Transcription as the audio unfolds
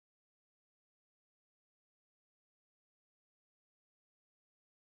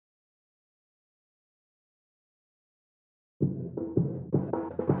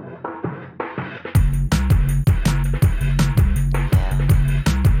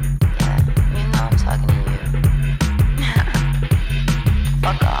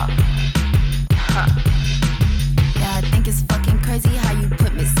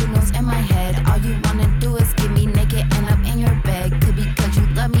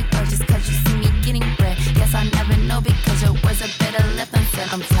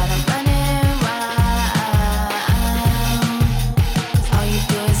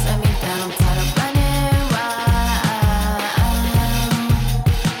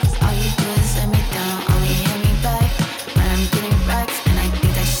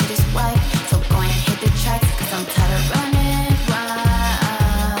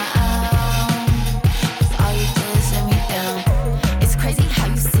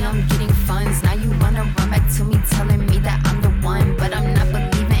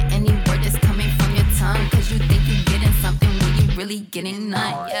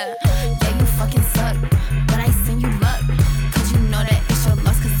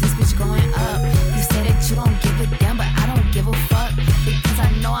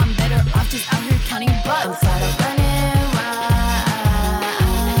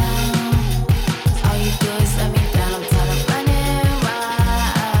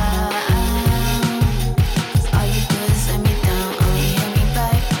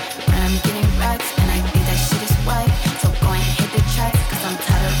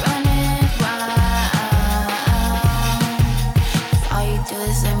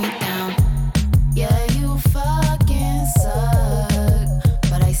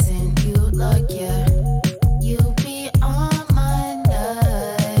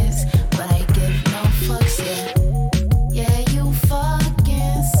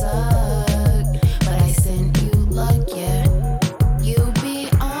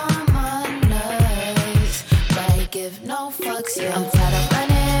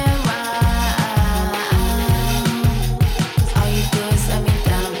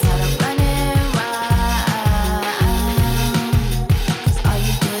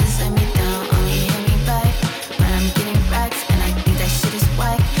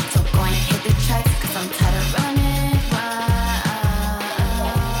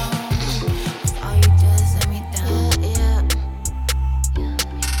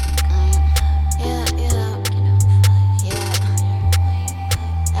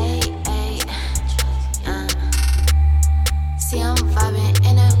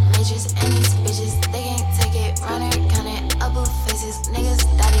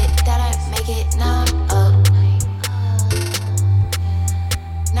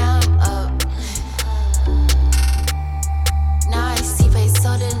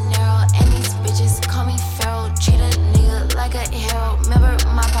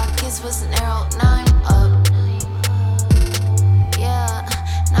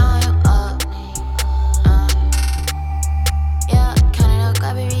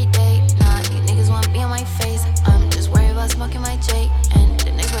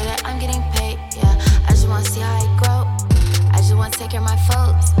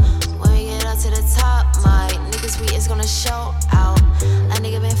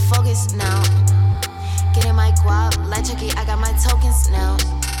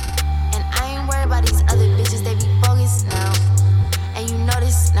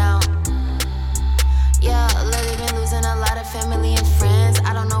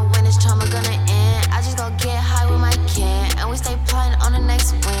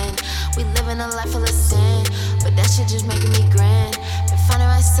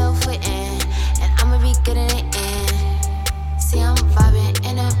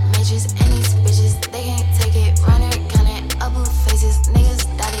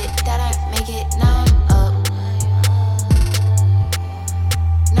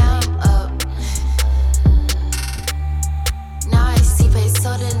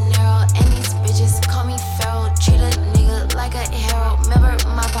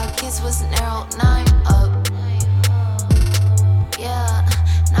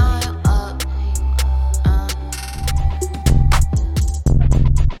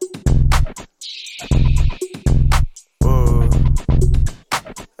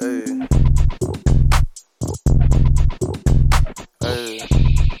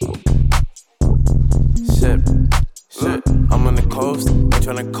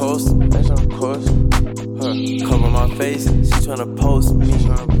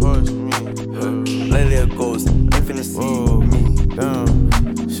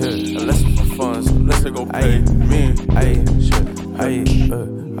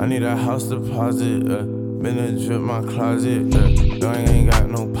Deposit, been a drip my closet, though I ain't got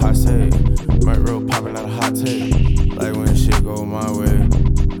no posse. Merc real poppin' out a hot take. Like when shit go my way,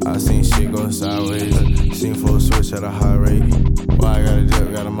 I seen shit go sideways. Seen full switch at a high rate. Why I gotta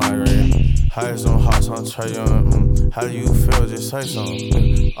dip, gotta migrate. Highest on hot, so I'm trying. How do you feel? Just say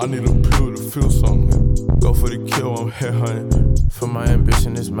something. I need a pill to feel something. Go for the kill, I'm headhunting. For my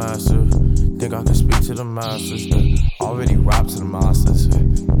ambition is massive. Think I can speak to the masters. Already rap to the masters.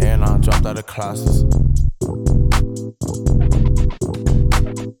 And I dropped out of classes.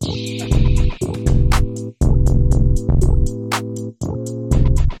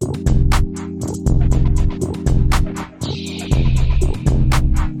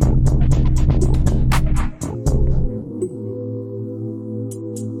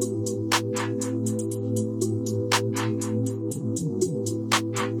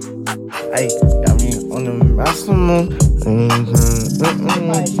 Ay, got me on the maximum.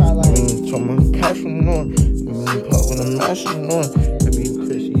 Told my cash from on. Pop when I'm mashing on. Baby,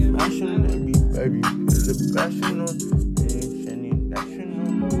 Chrissy mashing on me. Baby, the bashing on. Sending action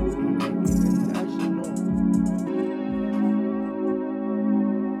on.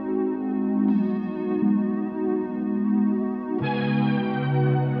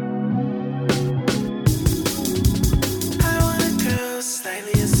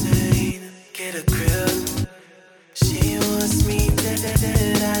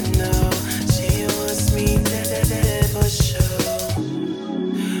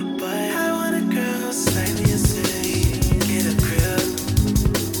 But I want a girl slightly insane.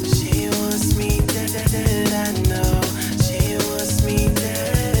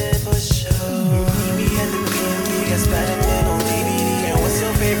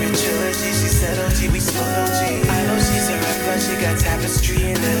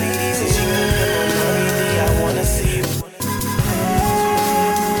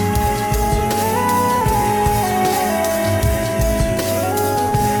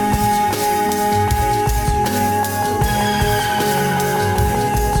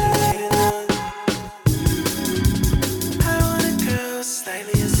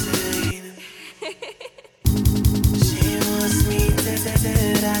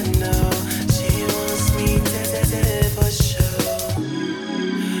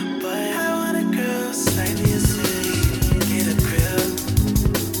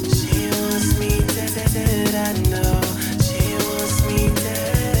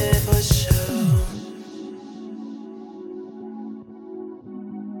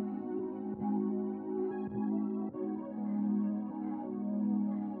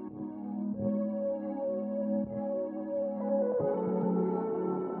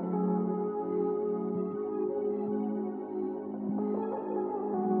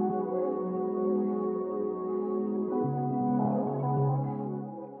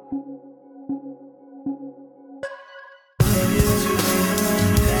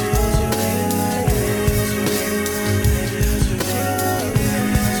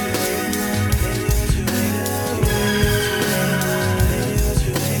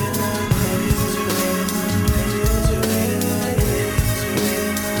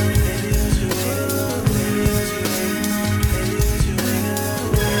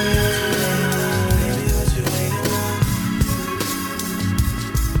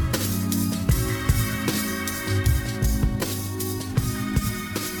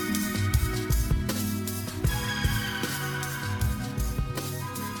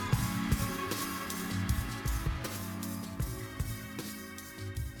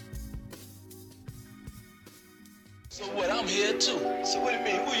 So what? I'm here too. So what do you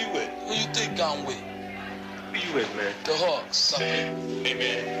mean? Who you with? Who you think I'm with? Who you with, man? The Hawks. Sucker. Hey,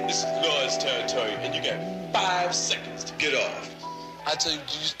 man, this is Lord's territory, and you got 5 seconds to get off. I tell you, you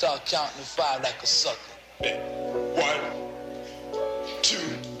start counting to 5 like a sucker. Hey, 1, 2,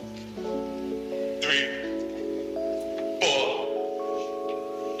 3, 4.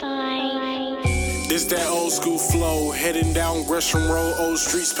 This that old school flow, heading down Gresham Road, old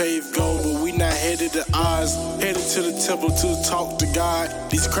streets paved gold, but we not headed to Oz, headed to the temple to talk to God.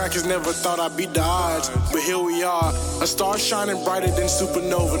 These crackers never thought I'd beat the odds, but here we are, a star shining brighter than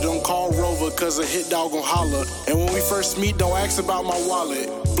supernova. Don't call Rover, cause a hit dog gon' holler. And when we first meet, don't ask about my wallet.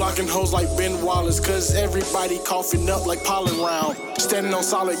 Blocking hoes like Ben Wallace, cause everybody coughing up like pollen round. Standing on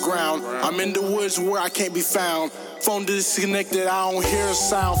solid ground, I'm in the woods where I can't be found. Phone disconnected, I don't hear a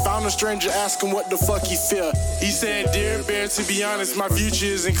sound. Found a stranger asking what the fuck he feel. He said, dear bear, to be honest, my future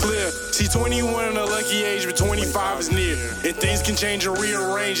isn't clear. See, 21 in a lucky age, but 25 is near. And things can change and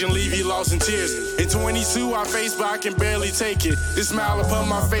rearrange and leave you lost in tears. In 22, I face, but I can barely take it. This smile upon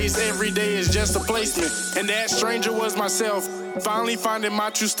my face every day is just a placement. And that stranger was myself. Finally finding my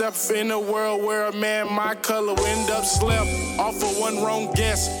true step in a world where a man my color will end up slept off of one wrong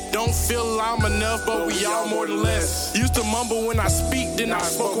guess. Don't feel I'm enough, but we all more than less. Used to mumble when I speak, then I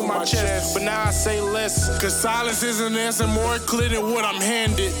spoke with my chest. But now I say less, cause silence is an answer more clear than what I'm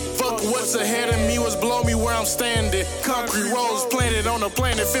handed. Fuck what's ahead of me, what's below me where I'm standing. Concrete roads planted on a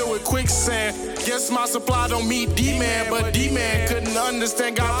planet filled with quicksand. Guess my supply don't meet demand, but demand couldn't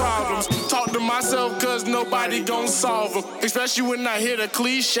understand God problems. Talk to myself cause nobody gon' solve them. Especially when I hear the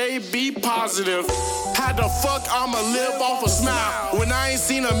cliche, be positive. How the fuck I'ma live off a smile when I ain't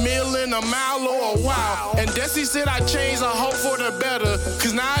seen a meal in a mile or a while? And Desi said I changed, I hope for the better.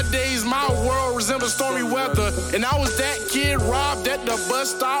 Cause nowadays my world resembles stormy weather. And I was that kid robbed at the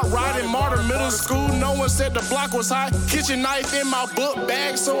bus stop, riding Martyr Middle School. No one said the block was hot. Kitchen knife in my book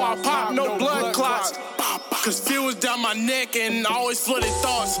bag, so I popped no blood clots. Cause fear was down my neck and always flooded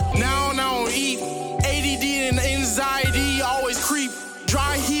thoughts. Now I don't eat. ADD and anxiety always creep.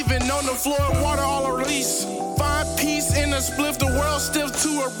 Dry heaving on the floor, water all release. Find peace in a spliff, the world stiff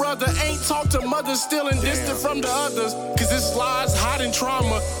to a brother. Ain't talk to mother, still and distant from the others. Cause this lies hiding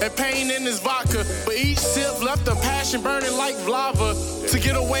trauma and pain in this vodka. But each sip left a passion burning like lava. To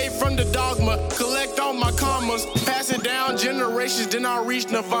get away from the dogma, collect all my commas. Pass it down generations, then I'll reach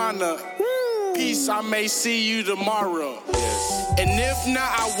nirvana. Peace, I may see you tomorrow. And if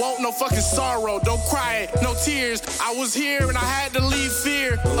not, I won't no fucking sorrow. Don't cry, no tears. I was here and I had to leave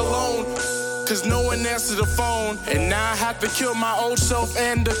fear alone. Cause no one answered the phone. And now I have to kill my old self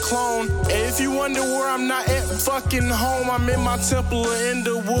and the clone. And if you wonder where I'm not at fucking home, I'm in my temple or in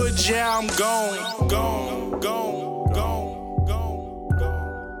the woods, yeah, I'm gone. Gone.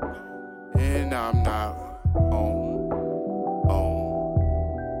 And I'm not home.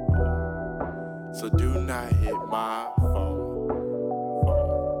 So do not hit my phone.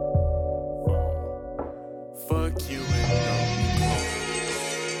 Fuck you and no home.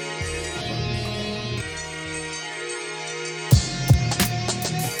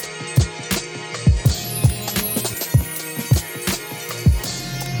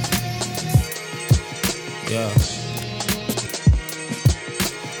 Yeah.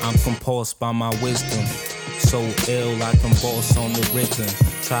 I'm compulsed by my wisdom. So ill I convulse on the rhythm.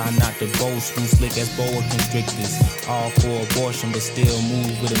 Try not to boast, who slick as boa constrictors. All for abortion, but still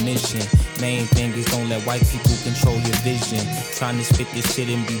move with a mission. Main thing is don't let white people control your vision. Trying to spit this shit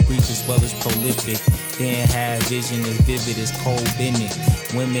and be brief as well as prolific. Then have vision as vivid as Cole Bennett.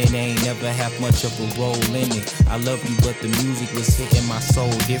 Women ain't never have much of a role in it. I love you, but the music was hitting my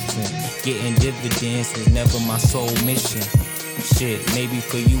soul different. Getting dividends was never my sole mission. Shit, maybe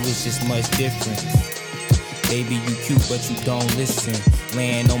for you it's just much different. Baby, you cute, but you don't listen.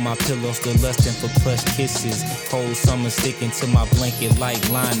 Laying on my pillow, still lusting for plush kisses. Cold summer sticking to my blanket like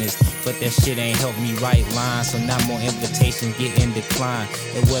liners. But that shit ain't helped me write lines, so now more invitations getting declined.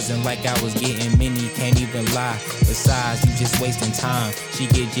 It wasn't like I was getting many, can't even lie. Besides, you just wasting time. She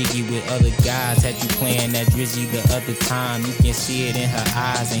get jiggy with other guys, had you playing that Drizzy the other time. You can see it in her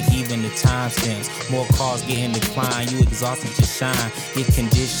eyes and even the timestamps. More calls getting declined, you exhausted, just shine. Get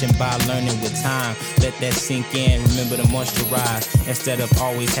conditioned by learning with time. Let that sink in, remember to moisturize. Instead of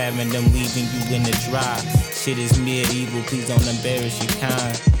always having them leaving you in the dry. Shit is medieval, please don't embarrass your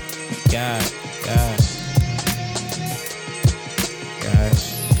kind. God.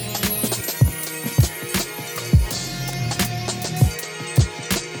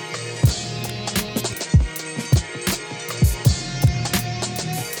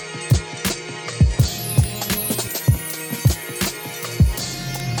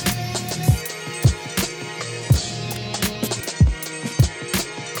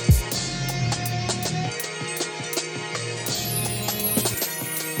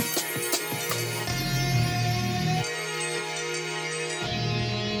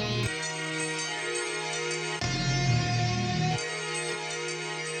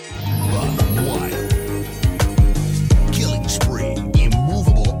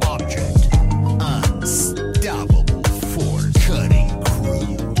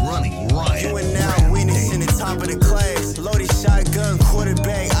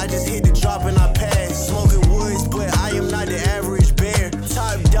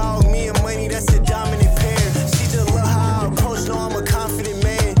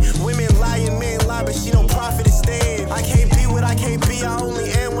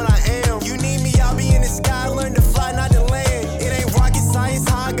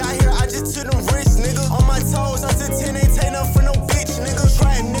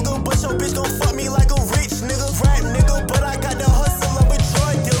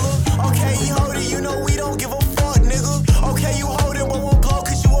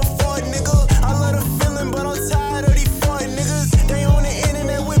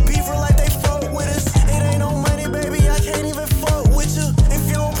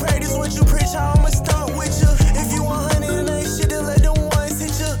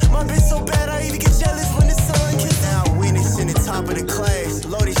 class.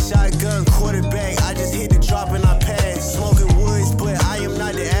 Loaded shotgun, quarterback. I just hit the drop and I pass. Smoking woods, but I am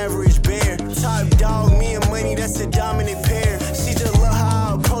not the average bear. Top dog, me and money, that's a dominant pair. She just love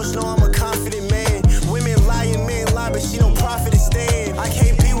how I approach, know I'm a confident man. Women lie and men lie, but she don't profit instead. I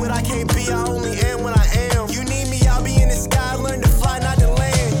can't be what I can't be, I only am what I am. You need me, I'll be in the sky, learn to fly, not to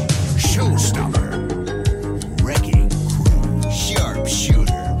land. Showstopper, wrecking crew,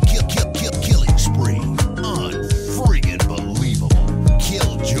 sharpshooter, killing spree, unfriggin' believable,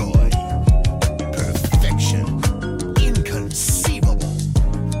 killjoy, perfection, inconceivable.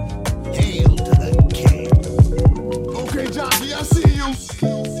 Hail to the king. Okay, Johnny, I see you.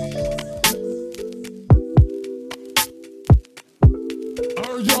 I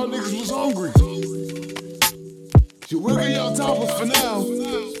heard y'all niggas was hungry. So we'll get y'all toppers for now.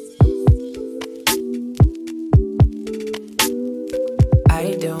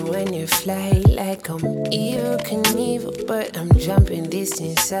 I don't wanna fly like I'm evil Knievel, but I'm jumping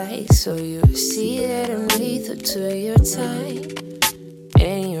distance size, so you see that I'm lethal to your time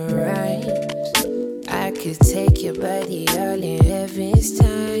and your rhymes. I could take your body all in heaven's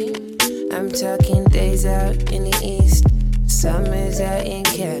time. I'm talking days out in the east, summers out in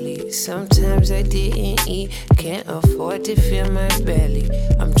Cali. Sometimes I didn't eat, can't afford to fill my belly.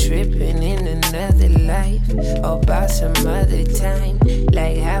 I'm tripping in another life, about some other time.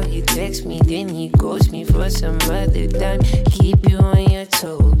 Like how he texts me, then he ghosts me for some other dime. Keep you on your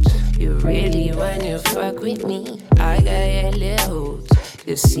toes, you really wanna fuck with me? I got hella hoes.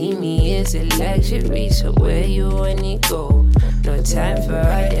 To see me is a luxury, so where you wanna go? No time for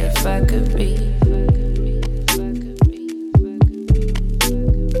all that fuckery.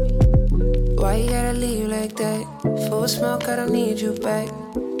 Why you gotta leave like that? Full smoke, I don't need you back.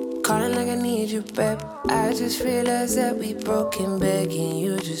 Calling like I need you back. I just realized that we broken, begging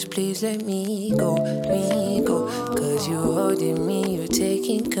you just please let me go, Cause you holding me, you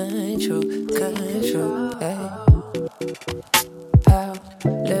taking control, hey. Out,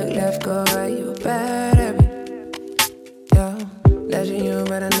 look left, go right, you a bad at it. Yo, legend you,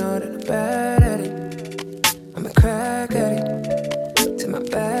 but I know that I'm bad at it. I'm a crack at it, to my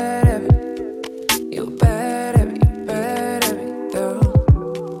bad at it. You bad at it, yo.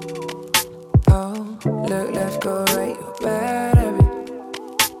 Oh, look left, go right, you bad at it.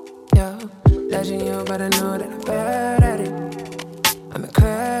 Yo, legend you, but I know that I'm bad at it. I'm a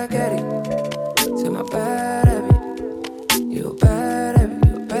crack at it, to my bad at it. You bad at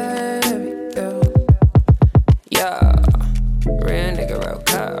it, yo. Yo, real nigga real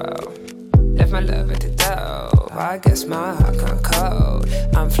cold. Left my love at the door. I guess my heart gone cold.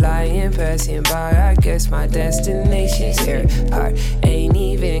 I'm flying, passing by. I guess my destination's here. I ain't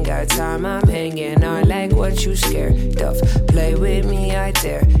even got time. I'm hanging on like what you scared of. Play with me, I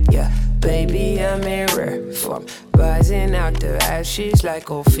dare. Yeah, baby, I'm in rare form. Rising out the ashes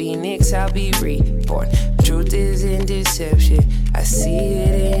like old phoenix, I'll be reborn. Truth is in deception, I see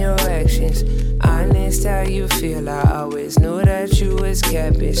it in your actions. Honest how you feel, I always knew that you was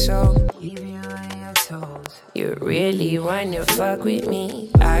capping. So leave you on your toes. You really wanna fuck with me?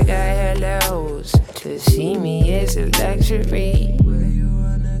 I got hella hoes. To see me is a luxury. Where you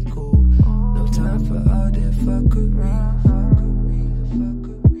wanna go? No time for all that fuckery.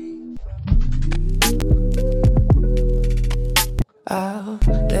 Oh,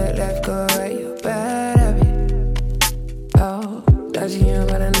 let life go right, you bad at it. Oh, dodging you,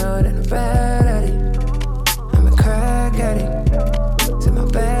 but I know that I'm bad at it. I'm a crack at it, to my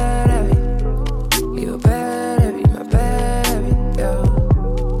bad at it. You bad at it, my bad at it, yo.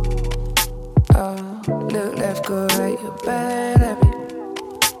 Oh, look left, go right, you bad at it.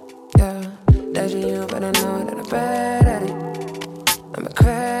 Yo, dodging you, but I know that I'm bad at it. I'm a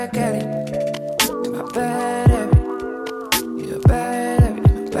crack at it, to my bad at it.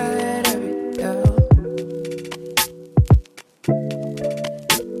 Bad at it, yo.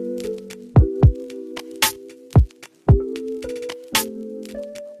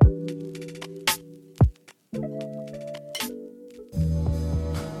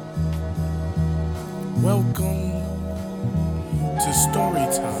 Welcome to story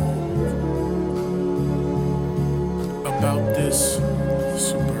time about this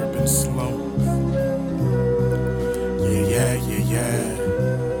suburban slow. Yeah.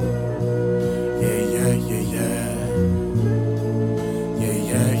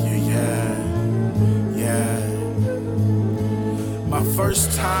 My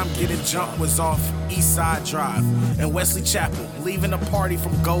first time getting jumped was off East Side Drive in Wesley Chapel, leaving a party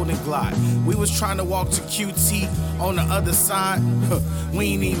from Golden Glide. We was trying to walk to QT on the other side. We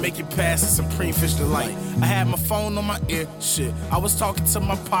ain't even make it past the Supreme Fish Delight. I had my phone on my ear, shit. I was talking to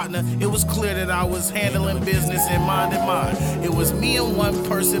my partner. It was clear that I was handling business in mind. It was me and one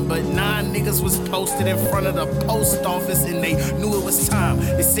person, but 9 niggas was posted in front of the post office and they knew it was time.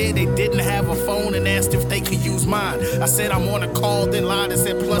 They said they didn't have a phone and asked if they could use mine. I said I'm on a call, then lied and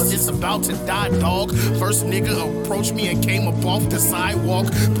said plus it's about to die, dog. First nigga approached me and came up off the sidewalk,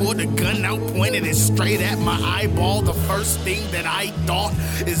 pulled the gun out, pointed it straight at my eyeball. The first thing that I thought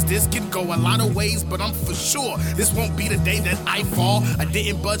is this can go a lot of ways, but I'm for sure this won't be the day that I fall. I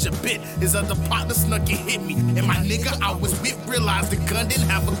didn't budge a bit. His other partner snuck and hit me, and my nigga I was with realized the gun didn't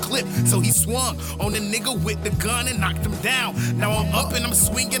have a clip, so he swung on the nigga with the gun and knocked him down. Now I'm up and I'm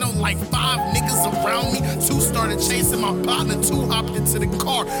swinging on like 5 niggas around me. 2 started chasing my partner, 2 hopped into the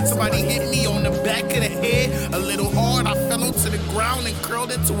car. Somebody hit me on the back of the head a little hard. I fell onto the ground and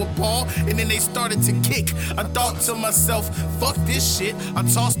curled into a ball, and then they started to kick. I thought to myself, fuck this shit. I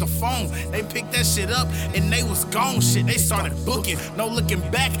tossed the phone. They picked that shit up and they was gone. Shit, they started booking. No looking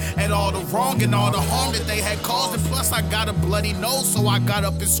back at all the wrong and all the harm that they had caused. And plus I got a bloody nose, so I got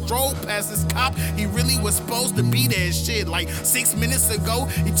up and strolled past this cop. He really was supposed to be there. Shit, like 6 minutes ago,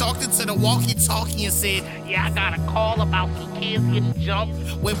 he talked into the walkie-talkie and said, yeah, I got a call about some kids getting jumped.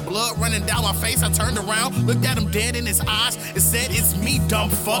 With blood running down my face, I turned around, looked at him dead in his eyes, and said, it's me, dumb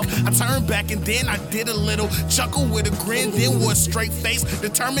fuck. I turned back and then I did a little chuckle with a grin, then wore a straight face,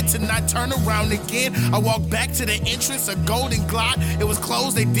 determined to not turn around again. I walked back to the entrance of Golden Glide. It was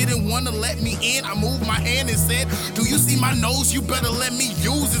closed, they didn't want to let me in. I moved my hand and said, do you see my nose? You better let me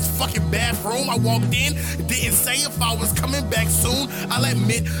use this fucking bathroom. I walked in, didn't say if I was coming back soon. I'll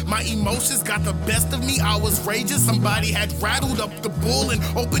admit, my emotions got the best of me. I was raging. Somebody had rattled up the bull and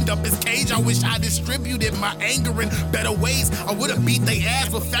opened up his cage. I wish I distributed my anger in better ways. I would've beat they ass,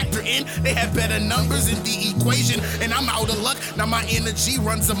 but factor in, they had better numbers in the equation. And I'm out of luck, now my energy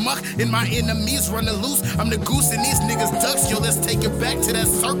runs amok and my enemies running loose. I'm the goose and these niggas ducks. Yo, let's take it back to that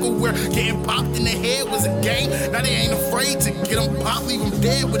circle where getting popped in the head was a game. Now they ain't afraid to get him popped, leave him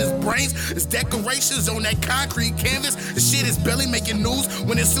dead with his brains. It's decorations on that concrete canvas. The shit is barely making news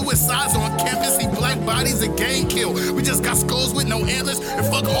when it's suicides on campus. See black bodies a gang kill. We just got skulls with no antlers, and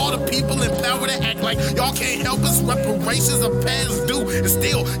fuck all the people in power that act like y'all can't help us. Reparations are past due, and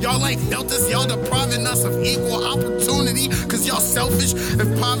still y'all ain't felt us. Y'all depriving us of equal opportunity cause y'all selfish.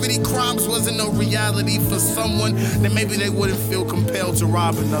 If poverty crimes wasn't a reality for someone, then maybe they wouldn't feel compelled to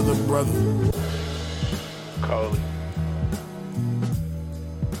rob another brother. Coley,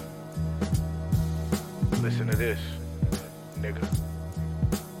 listen to this, nigga.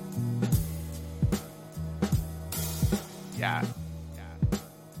 Yeah.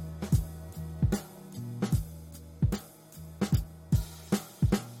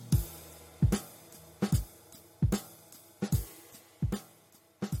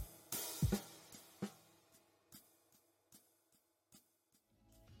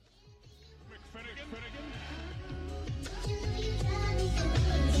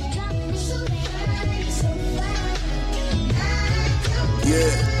 Yeah,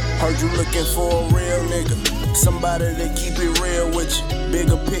 heard you looking for a real nigga, somebody that keep it real with you.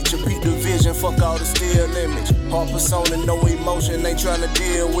 Bigger picture, peep the vision, fuck all the still image. Heart persona, no emotion, ain't tryna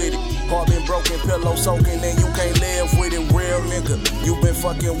deal with it. Heart been broken, pillow soaking, and you can't live with it. Real nigga, you been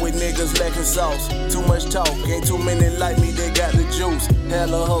fucking with niggas lacking sauce. Too much talk, ain't too many like me that got the juice.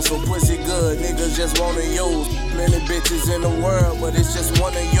 Hella hustle, pussy good, niggas just wanna use. Plenty bitches in the world, but it's just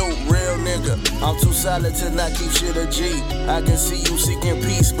one of you. Real nigga, I'm too solid to not keep shit a G. I can see you seeking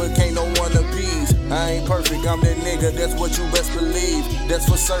peace, but can't no one appease. I ain't perfect, I'm that nigga, that's what you best believe. That's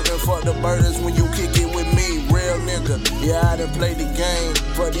for certain, fuck the burdens when you kick it with me. Real nigga, yeah, I done played the game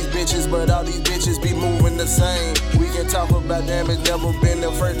for these bitches, but all these bitches be moving the same. We can talk about damage, never been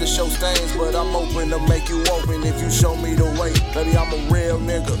the first to show stains, but I'm open to make you open if you show me the way. Baby, I'm a real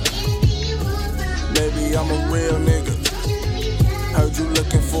nigga. Baby, I'm a real nigga. Heard you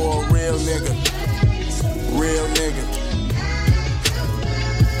looking for a real nigga. Real nigga.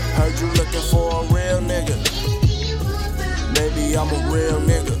 Heard you looking for a real nigga. Baby, I'm a real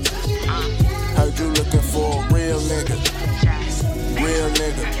nigga. Heard you looking for a real nigga. Real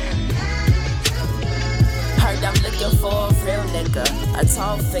nigga. Heard I'm looking for a real nigga, a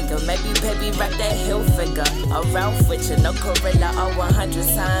tall figure, maybe baby rock that heel figure. A Ralph with you, no gorilla or 100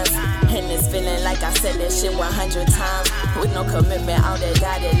 signs. And it's feeling like I said that shit 100 times. With no commitment, all that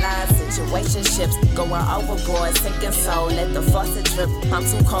dotted lines. Situationship ships. Going overboard, sinking soul, let the faucet drip. I'm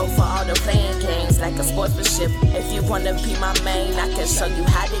too cold for all the playing games, like a sportsmanship. If you wanna be my main, I can show you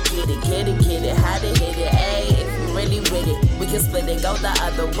how to get it, how to hit it, ayy. If you really with it, we can split it, go the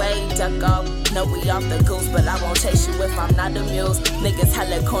other way, duck off. No, we off the goose, but I won't chase you if I'm not amused. Niggas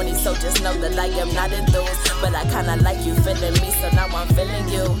hella corny, so just know that I am not enthused. But I kinda like you feeling me, so now I'm feeling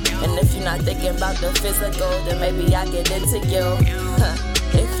you. And if you're not thinking about the physical, then maybe I get into you.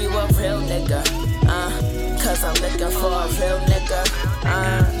 If you a real nigga, cause I'm looking for a real nigga.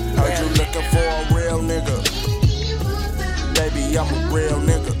 Heard you looking for a real nigga. Baby, I'm a real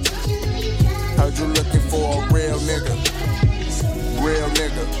nigga. Heard you looking for a real nigga. Real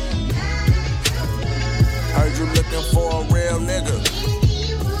nigga. Heard you looking for a real nigga.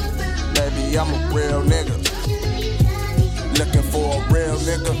 Baby, I'm a real nigga. Looking for a real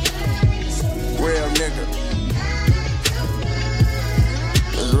nigga. Real nigga.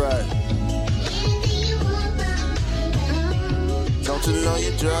 That's right. Don't you know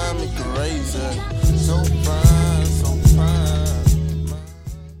you drive me crazy? So fine, so fine.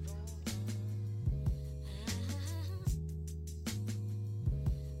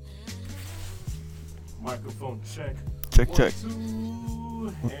 Microphone check. Check. 1,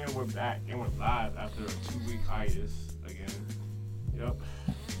 2, and we're back and we're live after a 2-week hiatus again. Yep.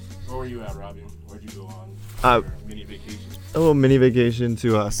 Where were you at, Robin? Where'd you go on your mini vacation? A little mini vacation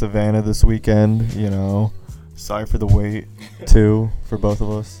to Savannah this weekend. You know, sorry for the wait too for both of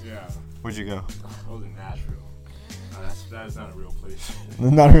us. Yeah. Where'd you go? I was in Nashville. That is not a real place.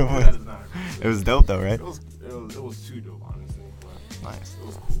 Not a real place. That is not a real place. It was dope though, right? It was too dope, honestly. But nice. It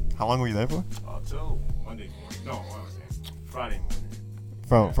was cool. How long were you there for? Till Monday morning. No, what was it? Friday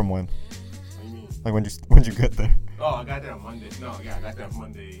morning. From when? What do you mean? Like when you get there? Oh, I got there on Monday. No, yeah, I got there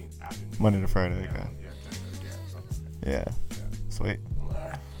Monday afternoon. Monday to Friday, okay. Yeah. Sweet.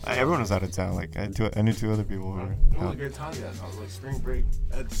 Everyone was out of town. Like I knew 2 other people were. It was a good time. Yeah, so like spring break.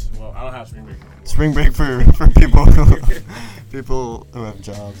 I don't have spring break anymore. Spring break for people who have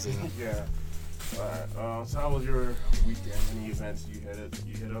jobs. Yeah. Alright. So how was your weekend? Any events you hit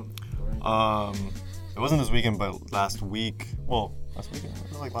up? It wasn't this weekend, but last week. Well, last weekend. It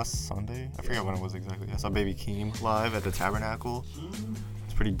was like last Sunday. I forget when it was exactly. I saw Baby Keem live at the Tabernacle.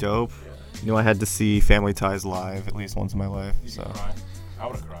 It's pretty dope. Yeah. You know, I had to see Family Ties live at least once in my life. So. Cry? I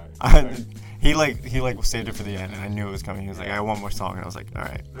would have cried. He saved it for the end, and I knew it was coming. He was like, "I have one more song," and I was like, "All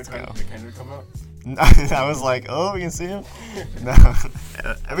right, let's go." Did Kendrick come out? I was like, "Oh, we can see him." No.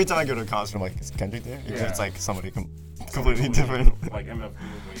 Every time I go to a concert, I'm like, "Is Kendrick there?" Yeah. It's like somebody completely different. Like MF Doom,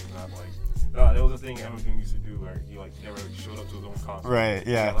 but he's not like. There was a thing MF Doom used to do where he like never showed up to his own concert. Right.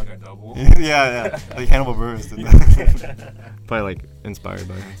 Yeah. Like a double. yeah. Like Hannibal Buress did that. Probably like inspired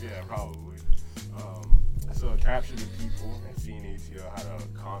by him. Yeah, probably. So Capture the People and seeing ATL had a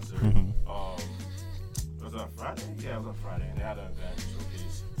concert. Mm-hmm. Was it on Friday? Yeah, it was on Friday. And they had an event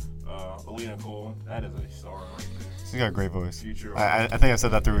showcase. Alina Cole, that is a star right there. She's got a great voice. Future I think I said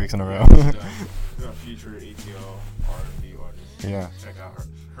that 3 weeks in a row. Future ATL R&B artist. Yeah. Check out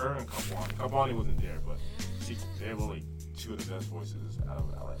her and Kapwani. Kapwani wasn't there, but they were like 2 of the best voices out of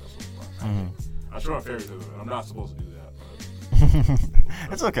LA so far. I'm sure I'm fair to it. I'm not supposed to do that.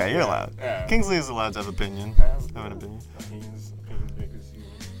 It's okay, you're allowed. Yeah. Kingsley is allowed to have opinion. Have an opinion. Opinions make us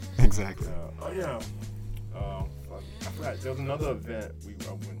human. Exactly. I forgot. There was another event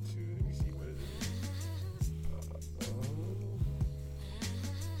I went to. Let me see what it is.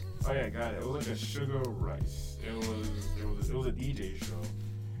 Oh yeah, got it. It was like a Sugar Rice. It was a DJ show.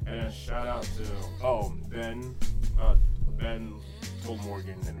 And then shout out to Ben. Ben told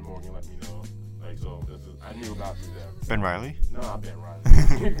Morgan, and Morgan let me know. Like, so I knew about through them. Ben Riley? No, not Ben Riley.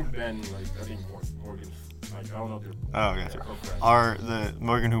 Ben, like, I think Morgan, like, I don't know if they're. Oh, gotcha. The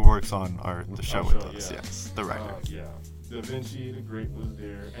Morgan who works on the show with us, yes. The writer. Yeah. Da Vinci, the Great was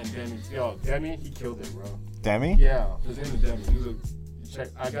there. And Demi, he killed it, bro. Demi? Yeah, his name is Demi. He was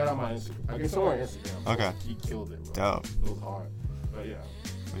I got on my Instagram. I can somewhere on Instagram. Okay. He killed it, bro. Dope. It was hard. But yeah.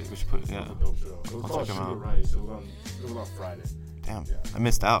 We should put it, yeah. It was a dope show. It was called Sugar Rice. It was on Friday. Damn. Yeah. I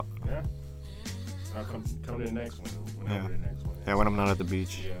missed out. Yeah. I'll come to the next one. Whenever the next one is. Yeah, when I'm not at the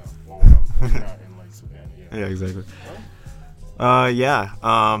beach. Yeah. Well, when I'm not in like Savannah. Yeah, exactly.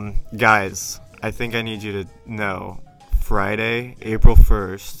 Guys, I think I need you to know Friday, April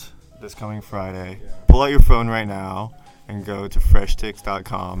 1st, this coming Friday. Yeah. Pull out your phone right now and go to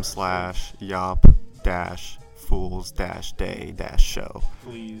FreshTix.com/yop-fools-day-show.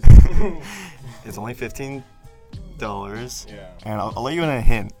 Please. It's only $15. Yeah. And I'll let you in a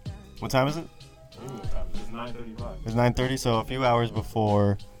hint. What time is it? It's 9:35. It's 9:30, so a few hours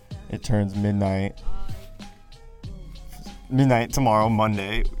before it turns midnight tomorrow,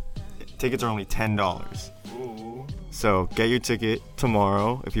 Monday, tickets are only $10. Ooh. So get your ticket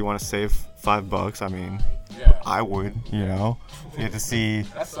tomorrow if you want to save $5. I mean, Yeah. I would, you know. You get to see.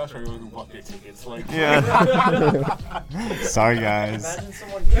 That sucks for everyone who bought their tickets. Like, Yeah. Sorry, guys. Imagine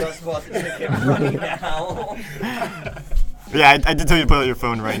someone just bought the ticket right now. Yeah, I did tell you to put out your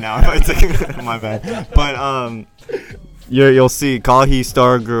phone right now. My bad. But you'll see Kahi,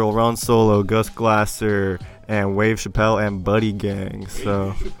 Stargirl, Ron Solo, Gus Glasser, and Wave Chappelle and Buddy Gang.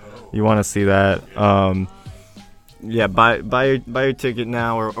 So you want to see that? Yeah, buy your ticket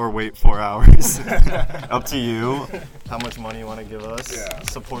now or wait 4 hours. Up to you. How much money you want to give us? Yeah.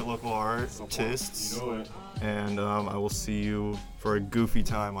 Support local artists. You know it. And I will see you for a goofy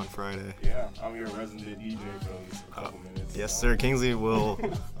time on Friday. Yeah, I'm your resident DJ for a couple minutes. Yes, sir. Kingsley will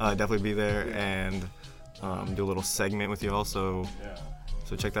definitely be there and do a little segment with you also. Yeah.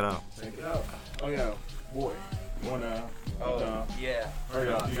 So check that out. Check it out. Oh yeah, boy. You wanna? Yeah. Hurry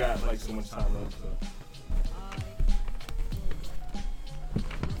up. You got like so much time left.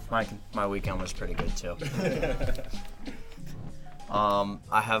 My weekend was pretty good too.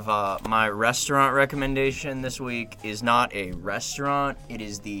 I have my restaurant recommendation this week is not a restaurant. It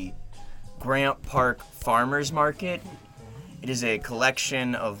is the Grant Park Farmers Market. It is a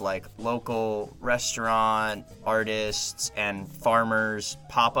collection of like local restaurant artists and farmers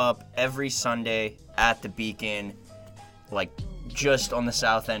pop up every Sunday at the Beacon, like just on the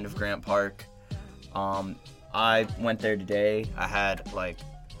south end of Grant Park. I went there today. I had like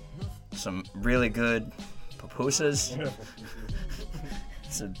some really good pupusas.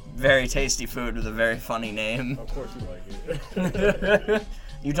 It's a very tasty food with a very funny name. Of course you like it.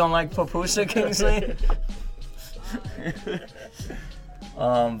 You don't like pupusa, Kingsley?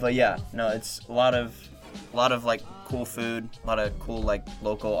 But yeah, no, it's a lot of like cool food, a lot of cool like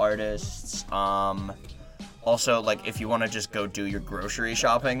local artists. Also, like if you want to just go do your grocery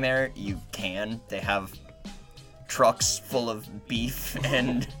shopping there, you can. They have trucks full of beef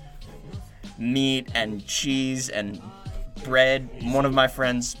and meat and cheese and bread. One of my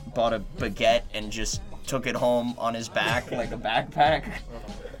friends bought a baguette and just took it home on his back like a backpack.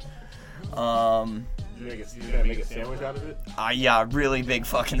 You gotta make a sandwich out of it? Yeah, really big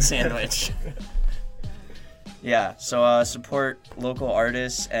fucking sandwich. Yeah, so support local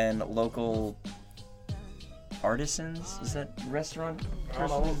artists and local artisans. Is that restaurant?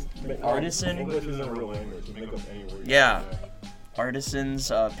 Artisan? English isn't a real language. Make up any word. Yeah.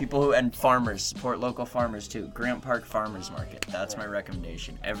 Artisans, people who, and farmers, support local farmers too. Grant Park Farmers Market, that's my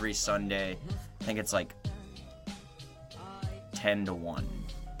recommendation. Every Sunday, I think it's like 10 to 1.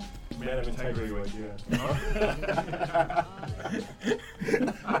 Man of integrity right here.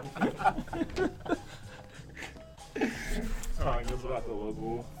 Talking just about the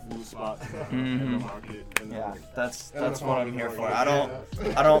local food spots in the market. Yeah, that's what I'm here for. I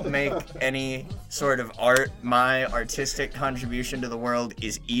don't make any sort of art. My artistic contribution to the world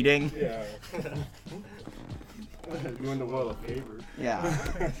is eating. Yeah. Doing the world a favor.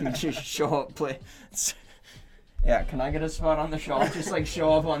 Yeah. Just show up, play. Yeah, can I get a spot on the show? Just like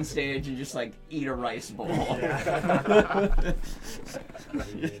show up on stage and just like eat a rice bowl. Yeah.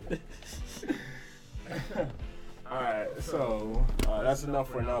 Alright, so that's enough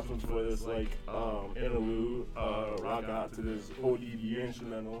for announcements for this interlude. Rock out to this ODD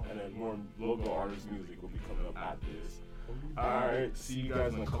instrumental, and then more local artist music will be coming up after this. Alright, see you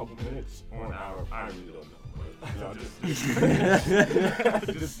guys in a couple minutes or an hour. I really don't know. But,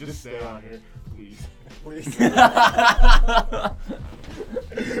 just stay on here, please. Please.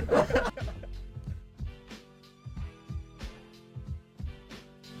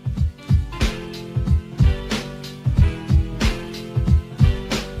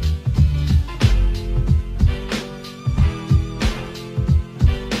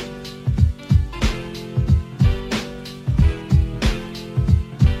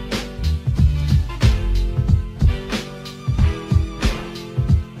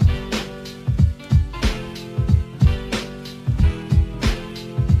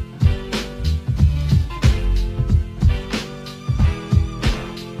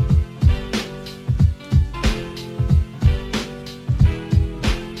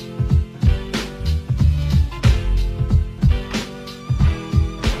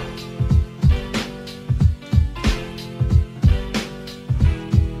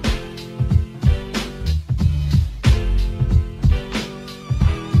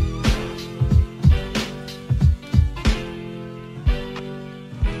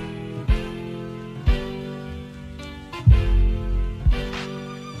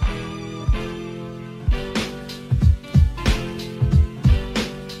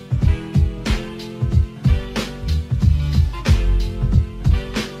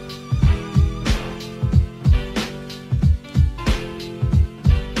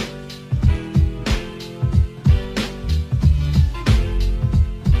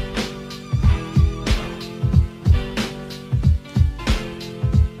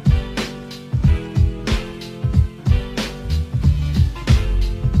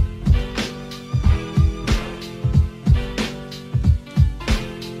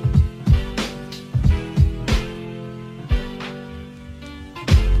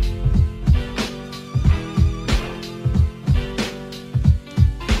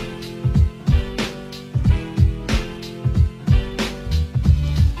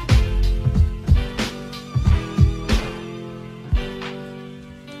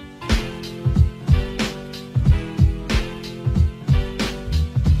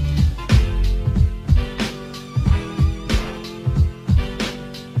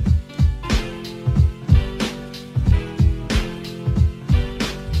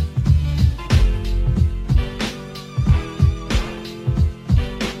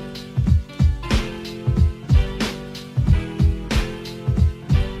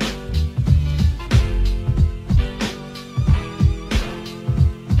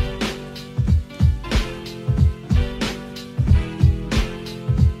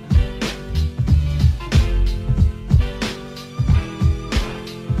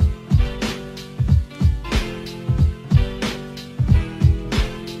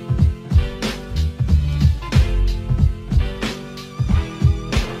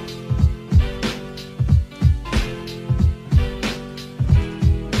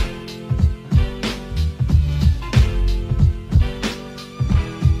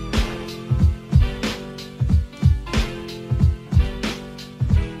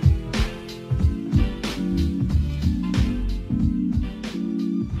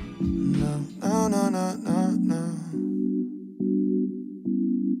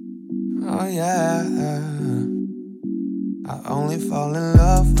 Oh yeah. I only fall in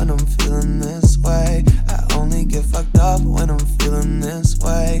love when I'm feeling this way. I only get fucked up when I'm feeling this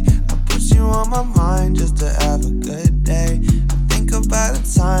way. I put you on my mind just to have a good day. I think about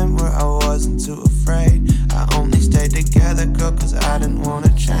a time where I wasn't too afraid. I only stayed together, girl, cause I didn't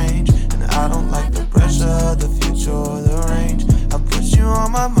wanna change. And I don't like the pressure of the future or the range. I put you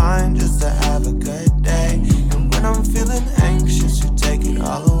on my mind just to have a good day. And when I'm feeling anxious, you take it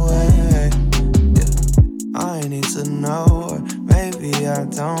all away. I need to know, or maybe I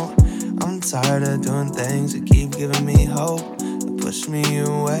don't. I'm tired of doing things that keep giving me hope, that push me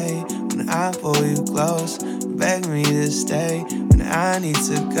away when I pull you close, beg me to stay when I need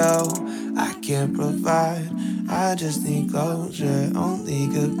to go. I can't provide, I just need closure. Only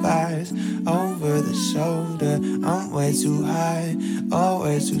goodbyes over the shoulder. I'm way too high,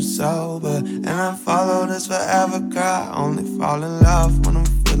 always too sober, and I follow this forever, girl. I only fall in love when I'm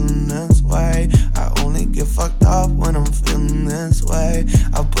feeling this way. I only get fucked up when I'm feeling this way.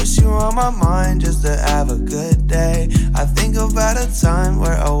 I push you on my mind just to have a good day. I think about a time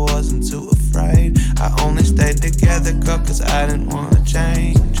where I wasn't too afraid. I only stayed together, girl, cause I didn't wanna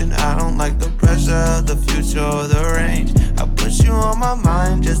change. And I don't like the pressure of the future or the range. I push you on my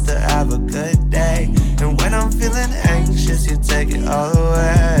mind just to have a good day. And when I'm feeling anxious, you take it all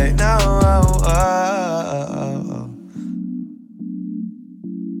away. No, oh, oh, oh.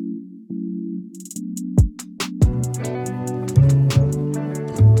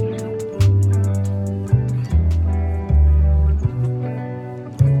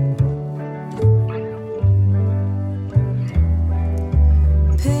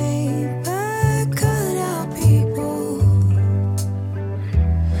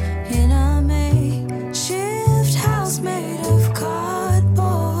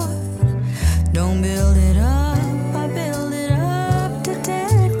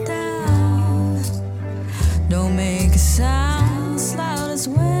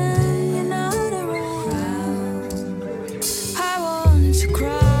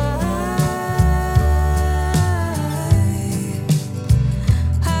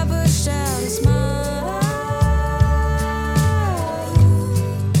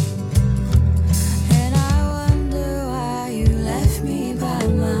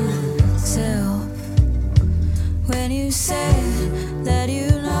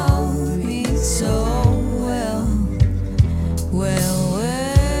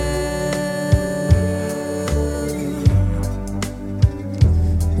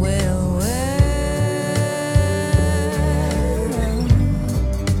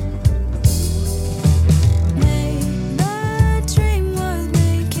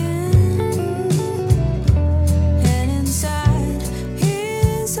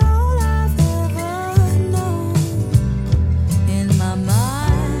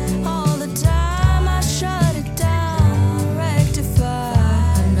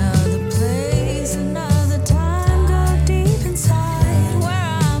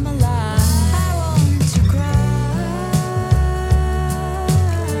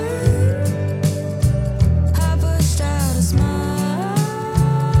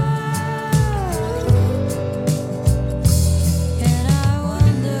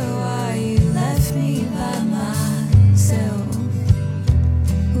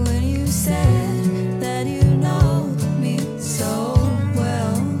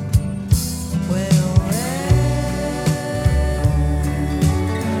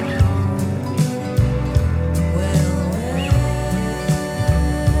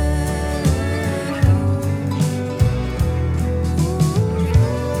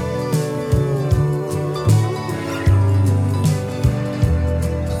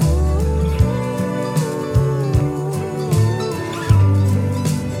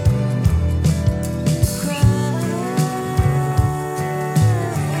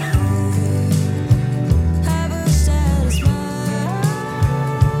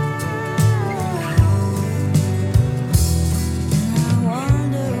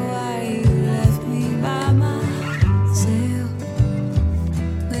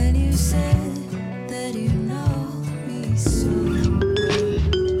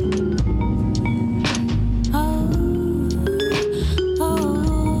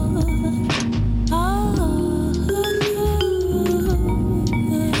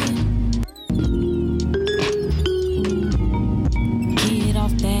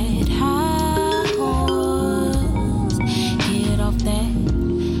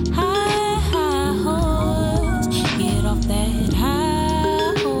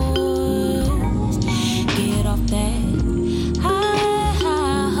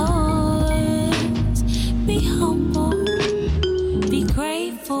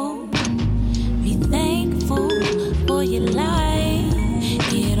 thankful for your life.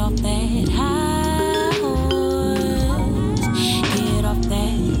 Get off that high horse. Get off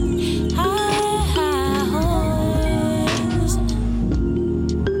that high horse.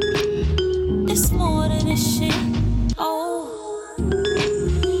 It's more than this shit. Oh,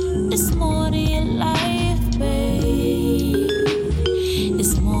 it's more than your life, babe.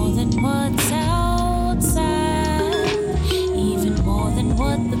 It's more than what's outside, even more than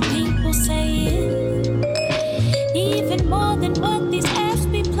what the people saying, even more than what these apps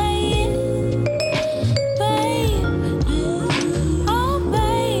be playing, babe. Oh,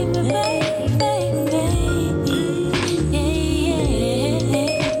 baby, baby, baby, yeah.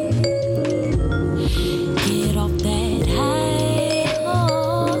 Get off that high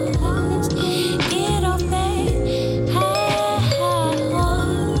horse. Get off that high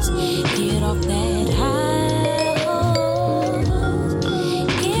horse. Get off that high horse.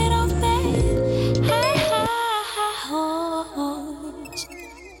 Get off that high horse.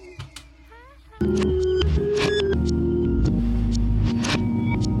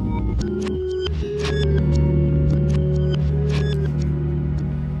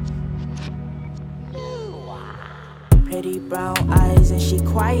 Pretty brown eyes and she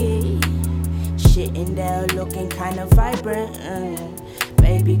quiet. Sitting there looking kinda vibrant.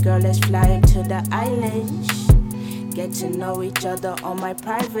 Baby girl, let's fly to the islands. Get to know each other on my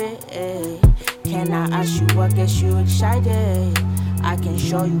private. Can I ask you what gets you excited? I can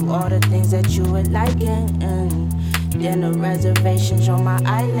show you all the things that you would like. Dinner reservations on my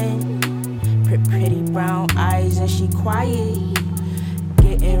island. Pretty brown eyes and she quiet.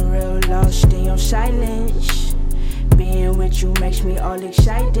 Getting real lost in your silence. Being with you makes me all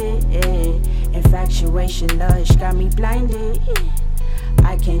excited. Infatuation, lush, got me blinded.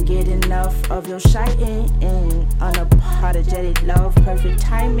 I can't get enough of your sighting. Unapologetic love, perfect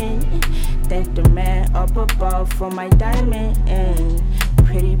timing. Thank the man up above for my diamond.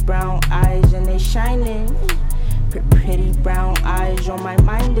 Pretty brown eyes and they shining. Pretty brown eyes on my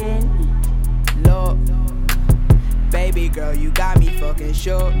mindin'. Look, baby girl, you got me fucking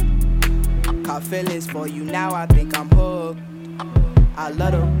shook. Caught feelings for you now, I think I'm hooked. I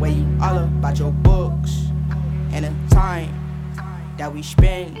love the way you all about your books and the time that we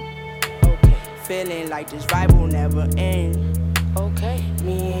spend. Feeling like this vibe will never end.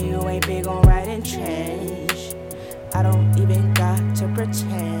 Me and you ain't big on riding trains. I don't even got to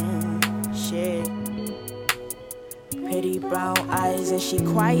pretend. Shit. Pretty brown eyes and she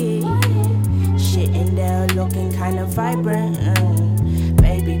quiet. Sitting there looking kinda vibrant.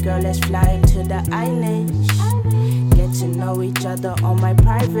 Baby girl, let's fly to the islands. Get to know each other on my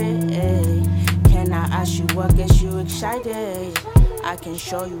private. Can I ask you what gets you excited? I can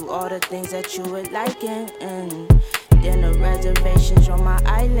show you all the things that you would like. Dinner reservations on my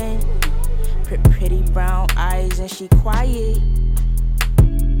island. Pretty brown eyes and she quiet.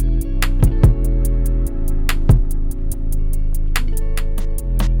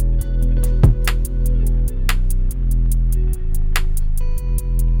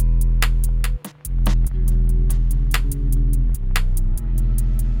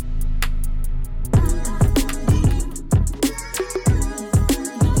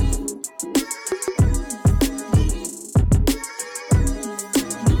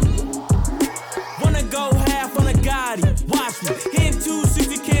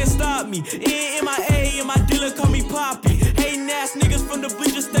 In my A and my dealer call me Poppy. Hating ass niggas from the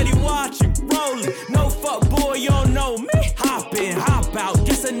bleachers steady watching. Rolling, no fuck boy, you don't know me. Hop in, hop out,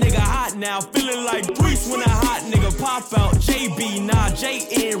 guess a nigga hot now. Feeling like grease when a hot nigga pop out. JB, nah,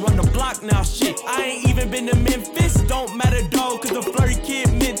 JN, run the block now, shit. I ain't even been to Memphis, don't matter dog, cause the flirty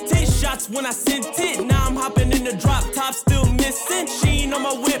kid meant 10 shots when I sent it. Now I'm hopping in the drop top, still missing. Sheen on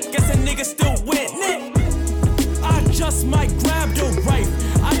my whip, guess a nigga still winning it. I just might grab the rape.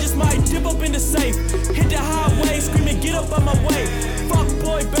 I just might dip up in the safe. Hit the highway, screaming, get up on my way. Fuck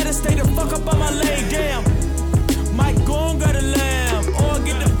boy, better stay the fuck up on my lane. Damn, might go and got a lamb. Or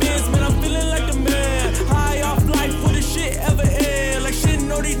get the Benz, man, I'm feeling like the man. High off life, for the shit ever end. Like shit,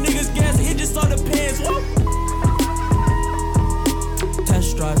 know these niggas gas, it just all depends. Whoa.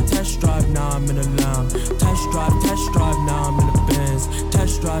 Test drive, now I'm in the lamb. Test drive, now I'm in the Benz.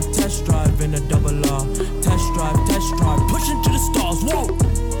 Test drive in a double R. Test drive, pushing to the stars. Whoa,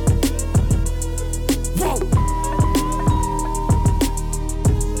 whoa.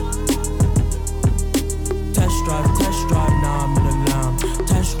 Test drive, now I'm in the lamb.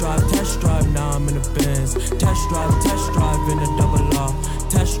 Test drive, now I'm in the Benz. Test drive in a double R.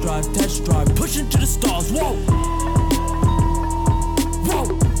 Test drive, pushing to the stars. Whoa. Whoa.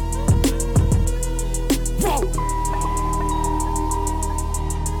 Whoa.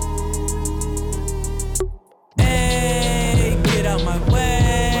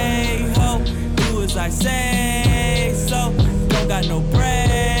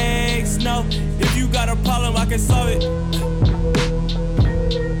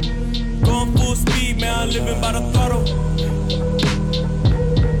 living by the throttle.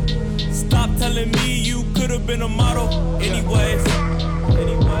 Stop telling me you could've been a model. Anyways,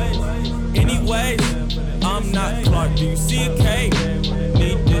 I'm not Clark. Do you see a K?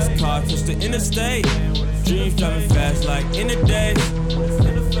 Need this car, touch the interstate. Dreams driving fast like in the days.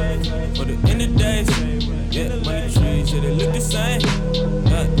 For the end of days. Yeah, money trees, yeah, they look the same.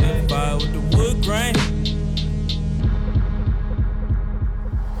 Yeah, fire with the wood grain.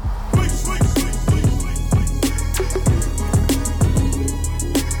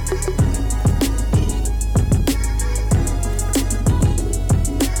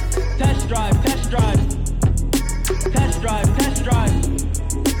 Test drive, test drive. Test drive, test drive.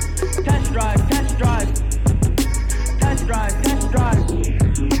 Test drive, test drive. Test drive, test drive.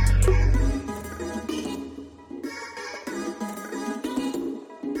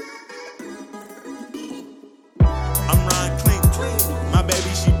 I'm Ron Clink. My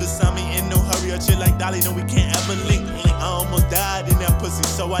baby, she beside me in no hurry. I chill like Dolly, no, we can't ever link. I almost died in that pussy,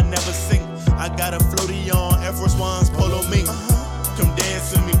 so I never sink. I got a floaty on Air Force Ones, Polo Mink. Come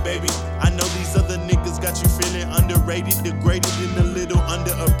dance with me, baby. I know these other niggas got you feeling underrated, degraded, and a little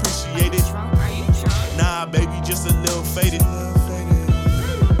underappreciated. Nah, baby, just a little faded.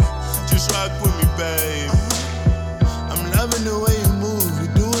 Just rock with me, babe. I'm loving the way you move.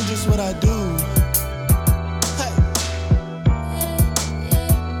 You're doing just what I do. Hey.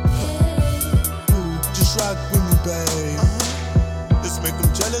 Just rock with me, babe. Let's make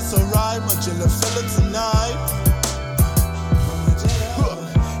them jealous, alright? My jealous fella tonight.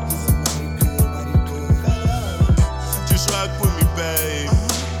 Rock with me, babe.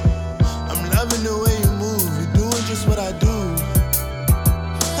 I'm loving the way you move. You're doing just what I do.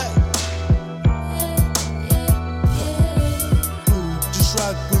 Hey. Just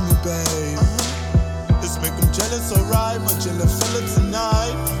rock with me, babe. Let's make them jealous, alright? My jealous fella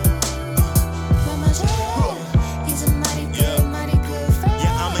tonight.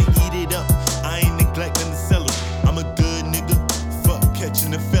 Yeah, I'ma eat it up. I ain't neglecting the cellar. I'm a good nigga. Fuck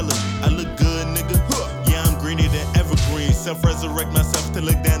catching the fella. I look good, nigga. Yeah, I'm greener than evergreen. Self-resurrect myself to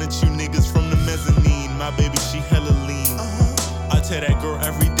look down at you niggas from the mezzanine. My baby, she hella lean. I tell that girl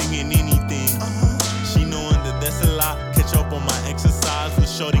everything and anything. She knowing that that's a lot. Catch up on my exercise. With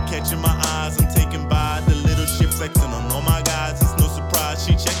shorty catching my eyes. I'm taking by the little shit flexing on all my guys. It's no surprise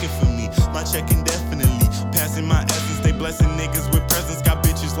she checking for me. My checking definitely. Passing my essence. They blessing niggas with presents. Got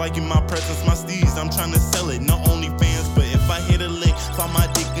bitches liking my presence. My steez, I'm trying to sell it. Not only fans, but if I hit a lick, find my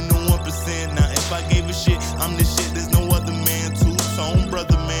dick in the 1%. Now if I gave a shit, I'm the shit. There's no other man. Two-tone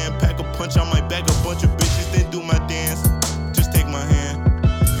brother, man. Pack a punch on my back. A bunch of bitches, then do my dance. Just take my hand.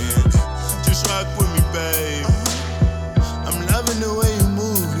 Yeah. Just rock with me, babe. I'm loving the way you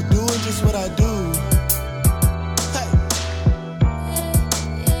move. You're doing just what I do. Hey.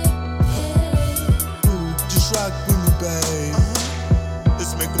 Just rock with me, babe.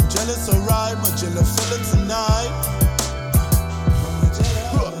 Let's make them jealous, alright? My jealous fella tonight.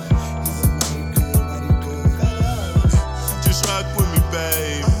 Just rock with me,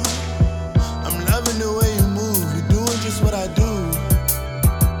 babe. I'm loving the way you move. You're doing just what I do.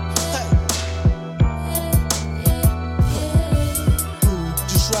 Hey.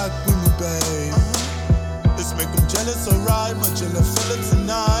 Just rock with me, babe. Let's make them jealous, alright? My jealous fella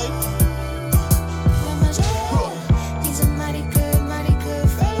tonight. He's a mighty good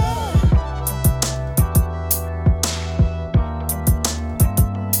fella.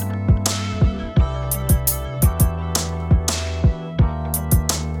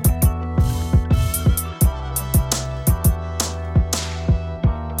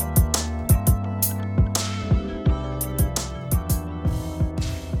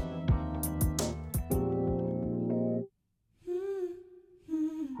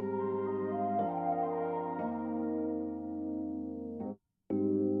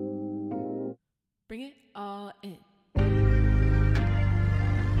 Bring it all in.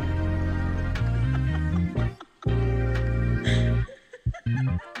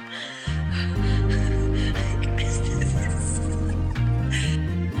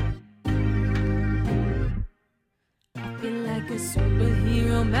 Feel like a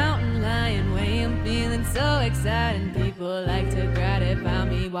superhero mountain lion way. I'm feeling so exciting. People like to gratify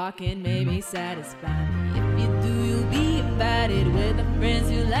me. Walking maybe satisfy me. If you do, you'll be invited with the friends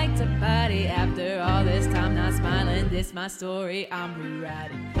who like to party. After all this time not smiling, this my story I'm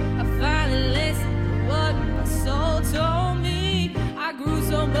rewriting. I finally listened to what my soul told me. I grew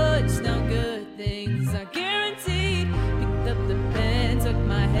so much, now good things are guaranteed. Picked up the pen, took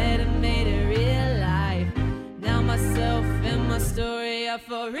my head and made it real life. Now myself and my story are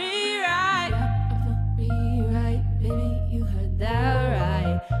for rewrite. Baby, you heard that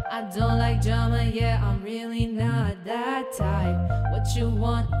right. I I don't like drama, yeah, I'm really not that type. What you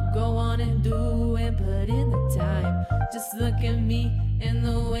want, go on and do and put in the time. Just look at me in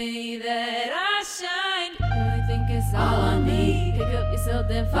the way that I shine. You really think it's all on me? Pick up yourself,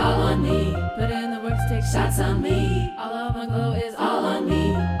 then fall on me. Put in the work, take shots on me. All of my glow is all on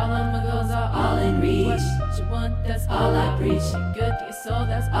me. All of my goals are all in reach. What you want, that's all I preach. You good to your soul,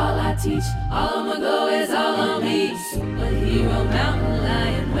 that's all I teach. All of my glow is all on me. Superhero, mountain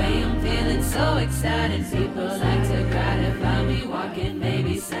lion, way I'm feeling so excited. People like to gratify me, walking,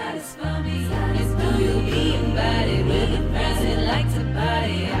 maybe satisfy me. And do you be invited with the friends that like to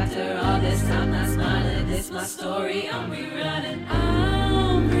party? After all this time, not smiling, this my story, I'm rewriting.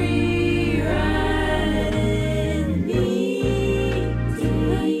 I'm rewriting me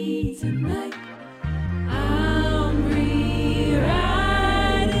tonight. I'm rewriting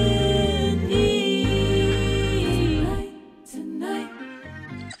me tonight.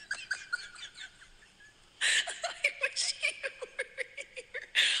 I wish you were here.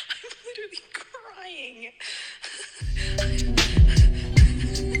 I'm literally crying.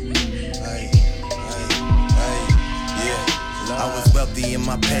 I was wealthy in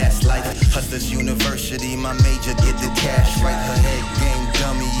my past life. Hustlers University, my major, get the cash right. Her head game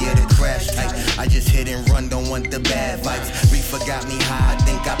dummy, yeah, the crash type. I just hit and run, don't want the bad vibes. Reefer got me high, I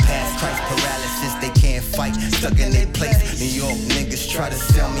think I passed Christ. Paralysis, they can't fight, stuck in their place. New York niggas try to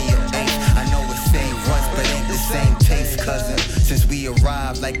sell me an eighth. I know it's same runs, but ain't the same taste, cousin. Since we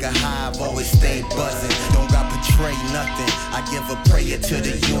arrived like a hive, always stay buzzing. Don't got betray nothing. I give a prayer to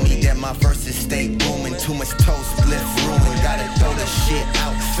the uni that my verses stay booming. Too much toast, bliff ruin. Gotta throw the shit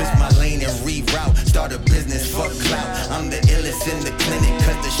out. Switch my lane and reroute. Start a business, fuck clout. I'm the illest in the clinic,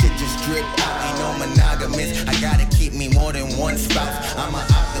 cause the shit just drip out. Ain't no monogamous. I gotta keep me more than one spouse. I'm an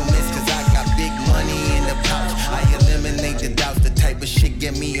optimist, cause I got big money in the pouch. I eliminate the doubts, the type of shit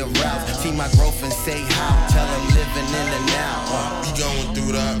get me aroused. See my growth and say how. Tell them living in the now. We going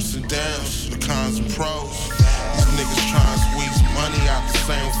through the ups and downs, the cons and pros. These niggas trying to squeeze money out the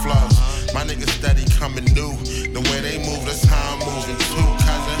same flows. My niggas steady coming new. The way they move, that's how I'm moving too,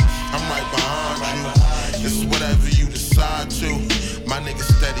 cousin. I'm right behind you. It's whatever you decide to. My niggas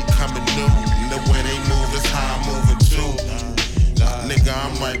steady coming new. The way they move, that's how I'm moving too. Nigga,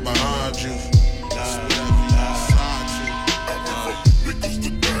 I'm right behind you. It's whatever you decide to.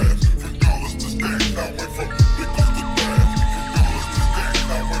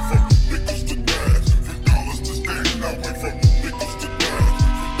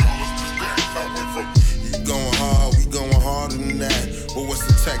 Going hard, we going harder than that. But what's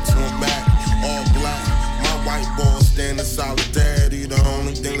the text one back? All black. My white boys stand in solidarity. The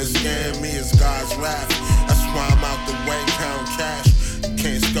only thing that scared me is God's wrath. That's why I'm out the way, count cash. You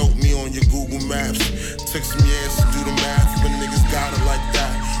can't scope me on your Google Maps. Took some years to do the math, but niggas got it like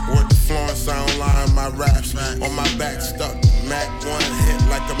that. Word to Florence, I don't lie in my raps. On my back stuck, Mac 1 hit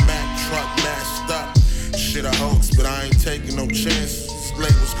like a Mac truck, mashed up. Shit a hoax, but I ain't taking no chances.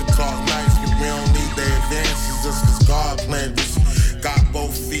 Labels can talk nice, but we don't need their advances. Just cause God planned this. Got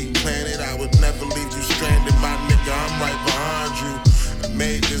both feet planted, I would never leave you stranded. My nigga, I'm right behind you. I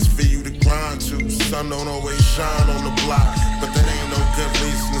made this for you to grind to. Sun don't always shine on the block, but that ain't no good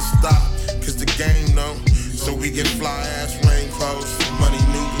reason to stop. Cause the game know, so we get fly ass raincoats. Money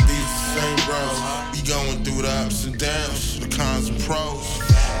new, but these the same bros. We going through the ups and downs, the cons and pros.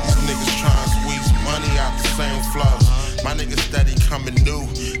 These niggas trying to squeeze money out the same flows. My niggas steady coming new.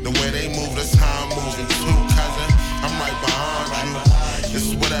 The way they move, that's how I'm moving too, cousin. I'm right behind you. It's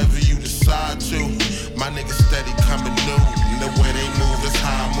whatever you decide to. My niggas steady coming new. The way they move, that's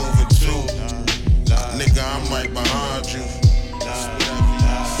how I'm moving too. Nigga, I'm right behind you. It's whatever you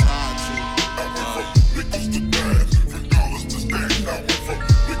decide to.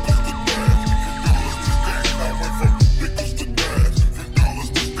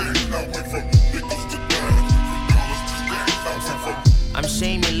 I'm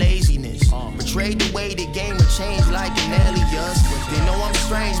shaming laziness. Betrayed the way the game would change like an alias. They know I'm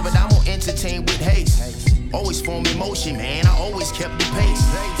strange, but I won't entertain with haste. Always form emotion, man. I always kept the pace.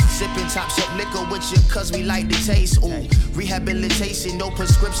 Sipping top shelf liquor with you, cause we like the taste. Ooh, rehabilitation, no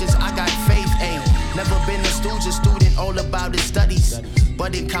prescriptions, I got faith. Ayy, never been a student, all about his studies.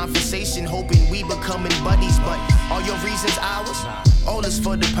 But in conversation, hoping we becoming buddies. But all your reasons ours, all is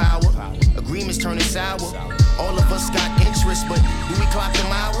for the power. Agreements turning sour. All of us got interest, but do we clock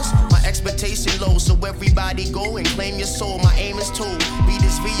them hours? My expectation low, so everybody go and claim your soul. My aim is to be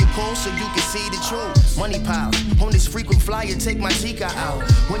this vehicle pull so you can see the truth. Money piles, on this frequent flyer, take my Zika out.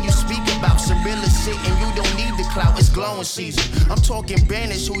 When you speak about some real shit and you don't need the clout, it's glowing season. I'm talking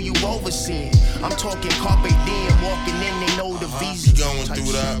banish who you overseeing. I'm talking carpe diem, walking in, they know the visa. Going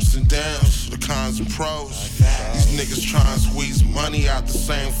through the ups and downs, the cons and pros. These niggas trying to squeeze money out the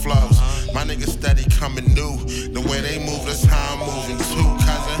same flows. My niggas steady coming new. The way they move, that's how I'm moving too,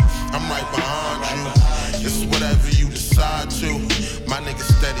 cousin. I'm right behind you. It's whatever you decide to. My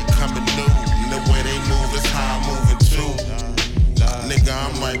niggas steady coming new. The way they move, that's how I'm moving too. Nigga,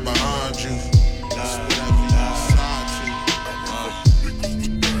 I'm right behind you. It's whatever you decide to.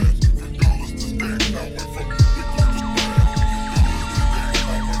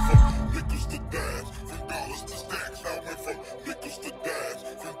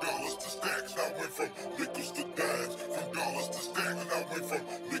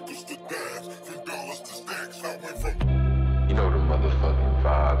 You know the motherfucking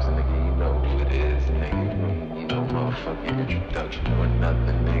vibes, nigga, you know who it is, nigga. You know motherfucking introduction or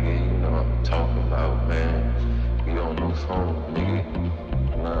nothing, nigga. You know what I'm talking about, man. We almost home, nigga.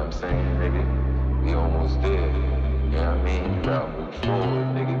 You know what I'm saying, nigga? We almost there. You know what I mean? You gotta move forward,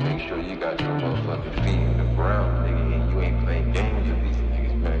 nigga. Make sure you got your motherfucking feet in the ground, nigga. And you ain't playing games with these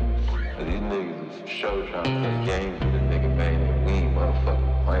niggas, man. Cause these niggas is for sure trying to play games with a nigga, man. And we ain't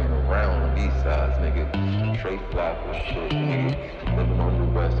motherfucking playing around on these sides, nigga. Straight flapper shit, nigga. Living on the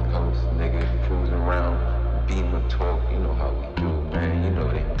West Coast, nigga. Cruising around, Beamer talk, you know how we do, man. You know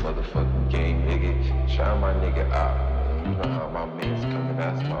they motherfucking game, nigga. Shout my nigga out, man. You know how my man's coming,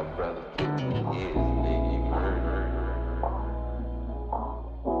 that's my brother. 15 years, nigga. You heard.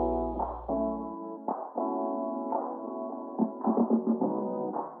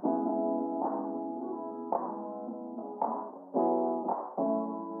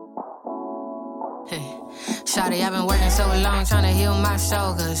 Shawty, I've been working so long trying to heal my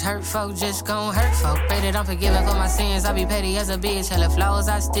soul. Cause hurt folk just gon' hurt folk. Pray that I'm forgiven for my sins. I be petty as a bitch. Hella flaws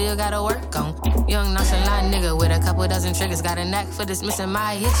I still gotta work on. Young nonchalant nigga with a couple dozen triggers. Got a knack for dismissing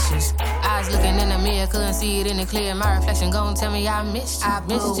my issues. Eyes looking in the mirror, couldn't see it in the clear. My reflection gon' tell me I missed you. I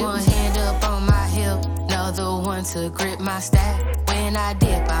put one hand up on my hip, another one to grip my stack. When I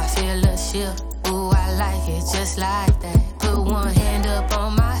dip, I feel a shift. Ooh, I like it just like that. Put one hand up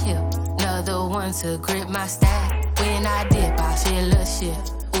on my hip, another one to grip my stack. When I dip, I feel a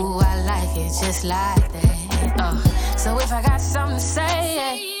shift. Ooh, I like it just like that. So if I got something to say,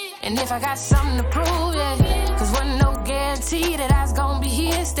 yeah, and if I got something to prove, yeah, cause wasn't no guarantee that I was gonna be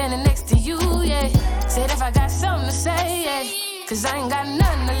here standing next to you, yeah. Said if I got something to say, yeah, cause I ain't got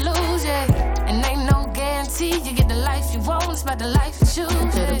nothing to lose, yeah. And ain't no guarantee you get the life you want, it's about the life you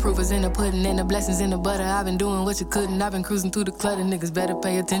choose. Yeah, the proof is in the pudding and the blessings in the butter. I've been doing what you couldn't, I've been cruising through the clutter. Niggas better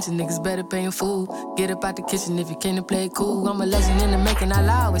pay attention, niggas better paying food. Get up out the kitchen if you came to play it cool. I'm a legend in the making, I'll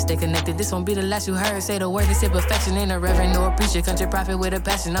always stay connected. This won't be the last you heard. Say the word, they say perfection. Ain't a reverend nor a preacher, country prophet with a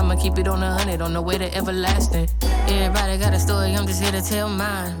passion. I'ma keep it on 100, on the way to everlasting. Everybody got a story, I'm just here to tell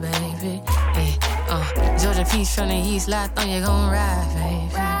mine, baby. Hey, Georgia Peach from the east, lot on you gon' ride,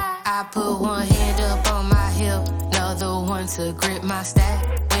 baby. I put one hand up on my hip, another one to grip my stack.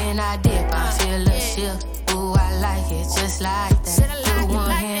 When I dip, I feel a shift. Ooh, I like it just like that. Put one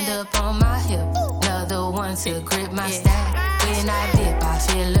hand up on my hip, another one to grip my stack. When I dip, I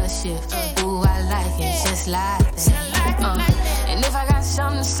feel a shift. Ooh, I like it just like that. And if I got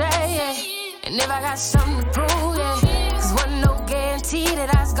something to say, yeah, and if I got something to prove, yeah, cause wasn't no guarantee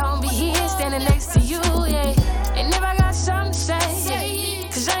that I was gonna be here standing next to you, yeah. And if I got something to say, yeah,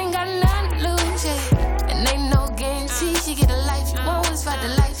 cause I ain't got nothing to lose, yeah. And ain't no guarantee you get the life you want, it's about the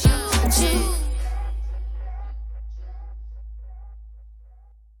life you choose.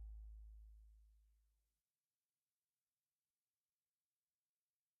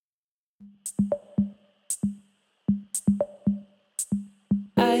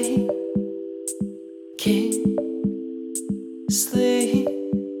 I can't sleep.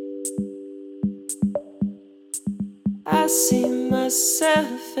 I see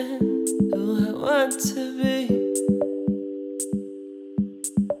myself and who I want to be.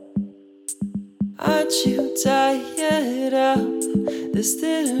 Aren't you tired of this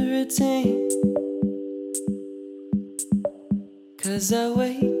little routine? Cause I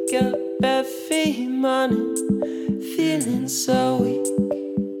wake up every morning feeling so weak.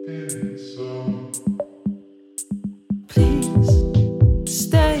 Please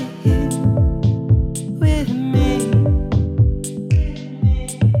stay here with me.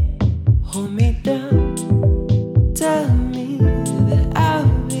 Hold me down, tell me that I'll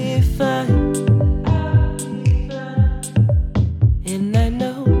be fine. And I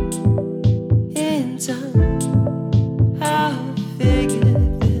know in time I'll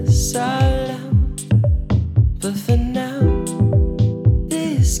figure this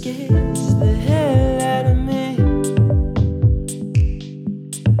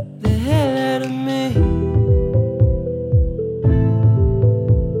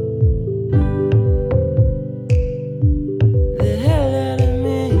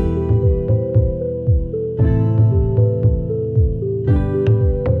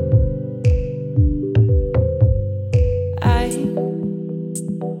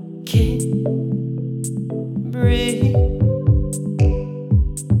can't breathe.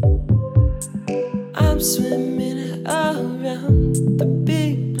 I'm swimming around the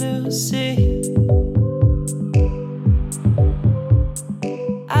big blue sea.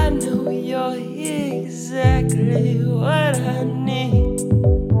 I know you're exactly what I need.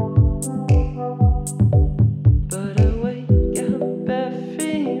 But I wake up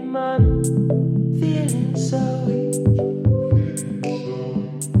every morning feeling so weak.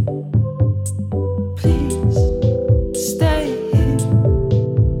 Please stay here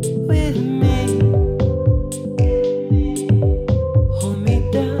with me. Hold me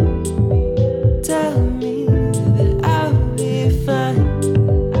down, tell me that I'll be fine.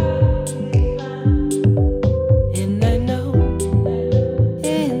 And I know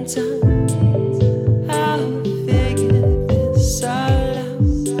in time I'll figure this all out.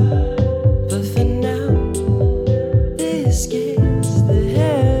 But for now, this scares the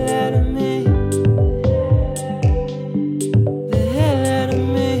hell out of me. The hell out of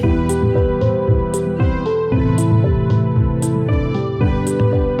me.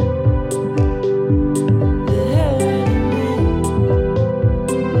 The hell out of me. The hell out of me.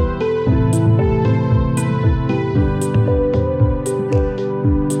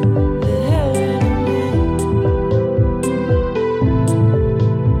 The hell out of me.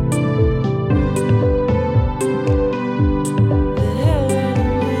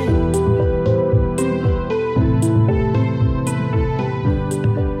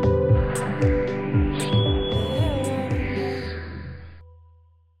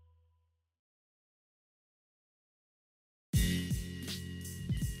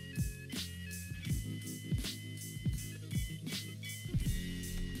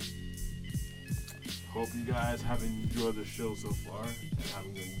 Hope you guys have enjoyed the show so far and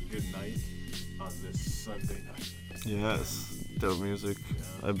having a good night on this Sunday night. Yes, dope music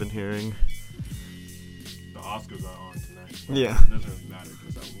I've been hearing. The Oscars are on tonight. Yeah. It doesn't really matter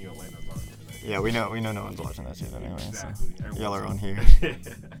because New Atlanta's on tonight. Yeah, we know no one's watching that shit anyway. Exactly. So y'all are on here.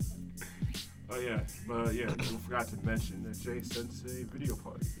 Oh yeah, but yeah, we forgot to mention the Jay Sensei video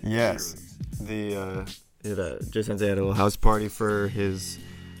party. Yes, the Jay Sensei had a little house party for his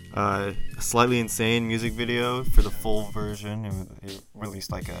Slightly Insane music video for the full version. He released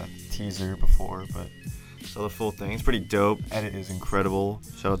like a teaser before, but so the full thing. It's pretty dope. Edit is incredible.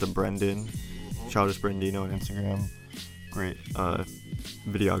 Shout out to Brendan, Childish Brandino on Instagram. Great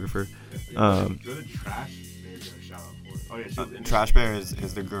videographer. You're the Trash Bear got a shout out for it. Oh yeah, she was in Trash Bear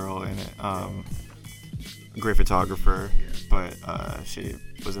is the girl in it. Great photographer, but she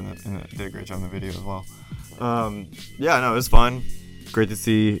was did a great job in the video as well. Yeah, no, it was fun. Great to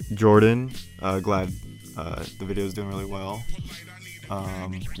see Jordan. Glad the video is doing really well.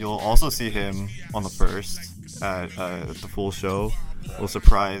 You'll also see him on the 1st at the full show. A little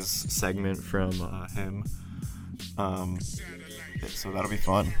surprise segment from him. So that'll be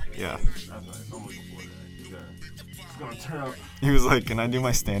fun. Yeah. That's nice. I'm looking forward to that. It's gonna turn out. He was like, "Can I do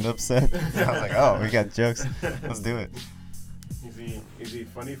my stand-up set?" And I was like, "Oh, we got jokes. Let's do it." Is he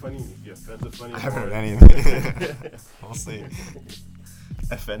funny? Is he offensive funny? I haven't heard anything. We'll see.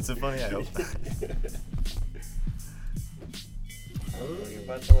 Offensive funny? I hope not. Oh, you're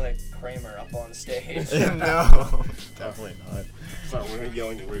about to let Kramer up on stage. No, definitely not. Sorry, we're gonna yell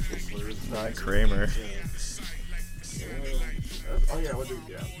any racial slurs. Not Kramer. Oh yeah, what did we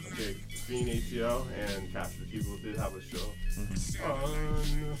get? Okay, Fiend ATL and Casper People did have a show on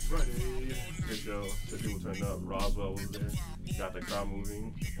Friday. Good show. 2 people turned up. Roswell was there. Got the crowd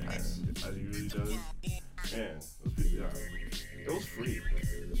moving, as he usually does. And it was free.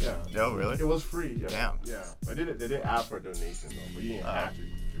 Yeah. Oh, really? It was free. Yeah. Damn. Yeah. They did ask for a donation though, but you didn't have to.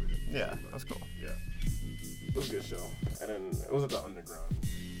 Yeah, that's cool. Yeah. It was a good show. And then it was at the Underground.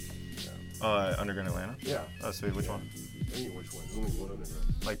 Underground Atlanta? Yeah. Oh, sweet. Which one? I don't know which one. There's only one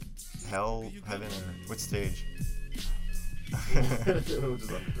Underground. Like Hell, Heaven, or which stage? It was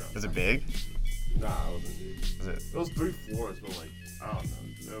just Underground. Was it big? Nah, it wasn't big. Was it? It was 3 floors, but like, I don't know.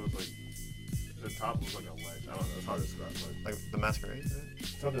 There was like, the top was like a ledge. I don't know. It's hard to describe. Like the Masquerade? Right?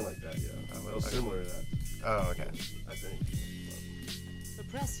 Something like that, yeah. It was similar to that. Oh, okay. I think. For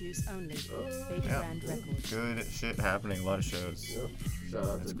press use only. Baby Brand Records. Good shit happening. A lot of shows. Yep. Shout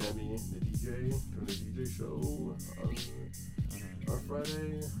out to Demi, the DJ, doing the DJ show on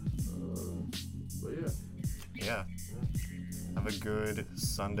Friday. But yeah. Have a good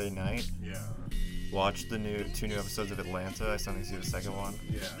Sunday night. Yeah. Watch the 2 new episodes of Atlanta. I still need to see the second one.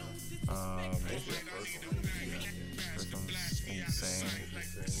 Yeah. First one's insane.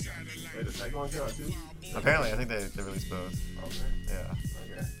 Wait, the second one came out too? Apparently, I think they released both. Okay. Yeah.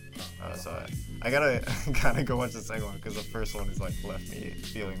 Okay. So I gotta go watch the second one because the first one is like left me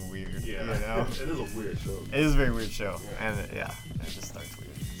feeling weird. Yeah, you know? It is a weird show. It is a very weird show, and it just starts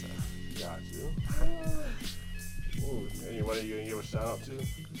weird. So. Got you. Ooh, anybody you gonna give a shout out to?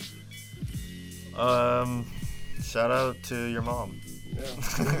 Shout out to your mom.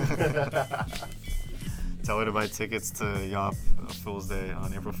 Yeah. Tell her to buy tickets to Yop Fool's Day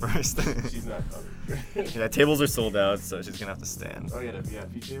on April 1st. She's not coming. Yeah, tables are sold out, so she's gonna have to stand. Oh yeah, the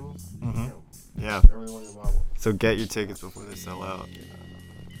VIP tables. Mm-hmm. I Yeah. really want to buy one. So get your tickets before they sell out. Yeah,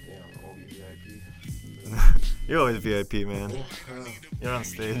 I won't be VIP. You're always VIP, man. You're on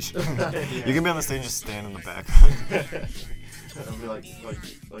stage. Yeah. You can be on the stage and just stand in the background. I'll be like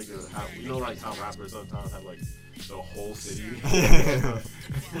you know, like how rappers sometimes have like the whole city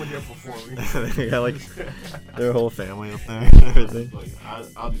when they're performing. They got like their whole family up there and everything. Like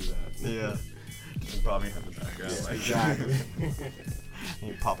I'll do that. Yeah. You probably have the background. Yeah, like, exactly.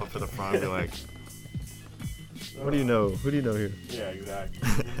 You pop up to the front and be like, "What do you know? Who do you know here?" Yeah, exactly.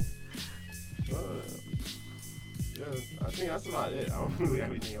 Yeah, I think that's about it. I don't really have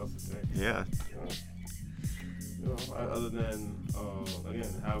anything else to say. Yeah. You know, other than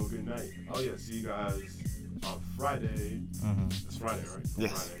again, have a good night. Oh yeah, see you guys on Friday. Mm-hmm. It's Friday, right?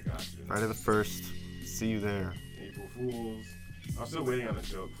 Yes. Friday, gotcha. Friday the 1st. See you there. April Fools. I'm still waiting on a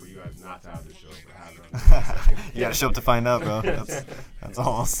joke for you guys not to have the show, but have it. You gotta show up to find out, bro. That's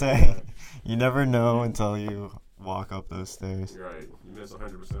all I'll say. You never know until you walk up those stairs. You're right. You miss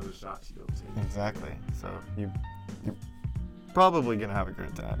 100% of the shots you don't take. Exactly. So you're probably gonna have a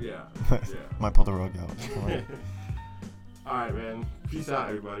great time. Yeah. Might pull the rug out. All right, man. Peace out,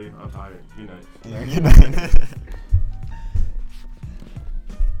 everybody. I'm tired. Good night. Yeah, good night.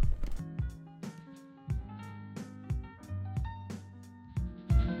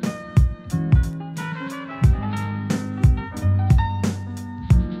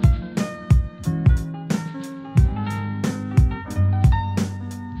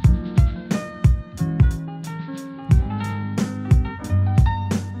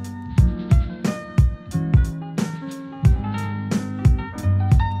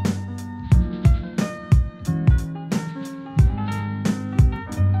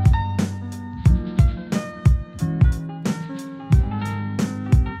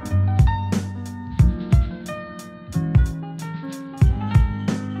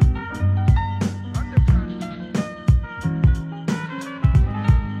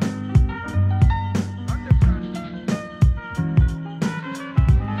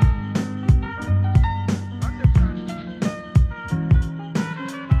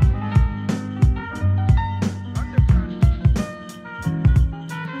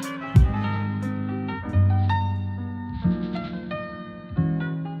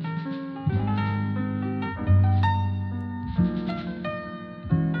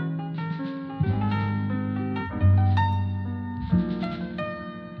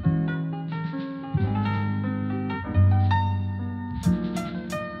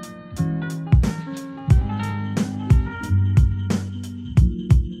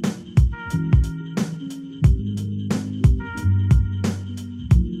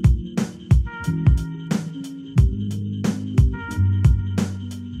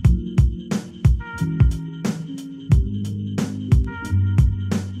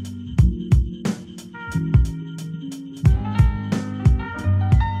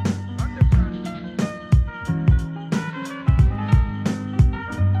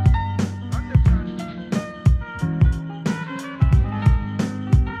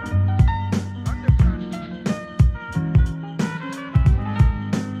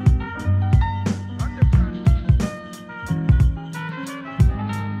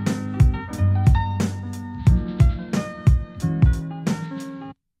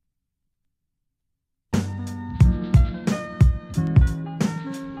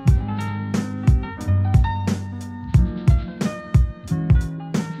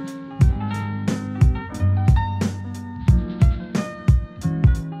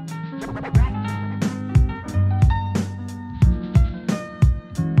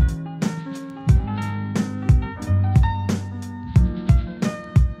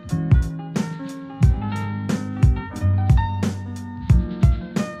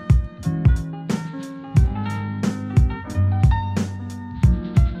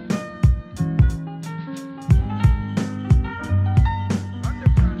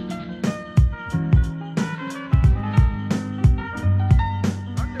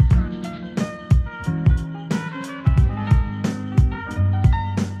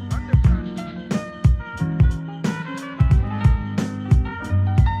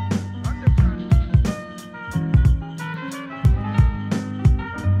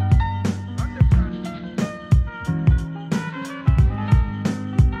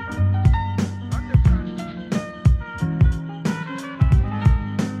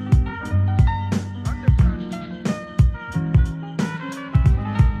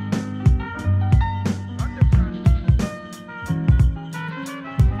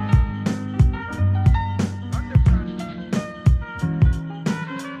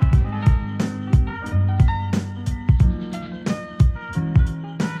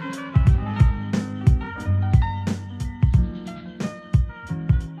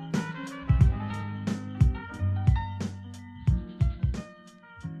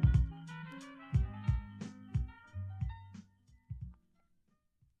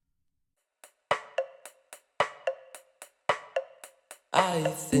 I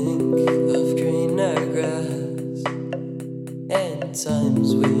think of greener grass and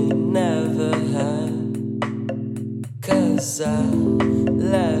times we never had, 'cause I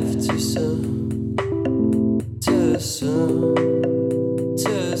left too soon, too soon,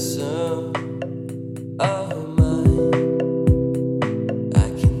 too soon. Oh my, I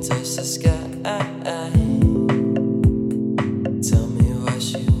can touch the sky. Tell me why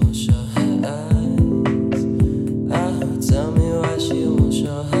she won't show her eyes. Oh, tell me why she won't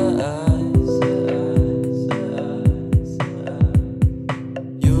show her eyes.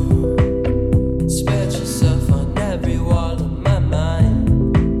 You spread yourself on every wall of my mind.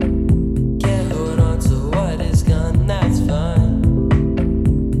 Can't hold on to what is gone, that's fine.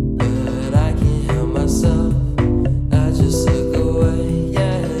 But I can't help myself, I just look away.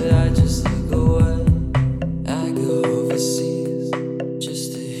 Yeah, I just look away. I go overseas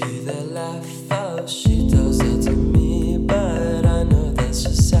just to hear that laugh. Oh, she does that to me, but I know that's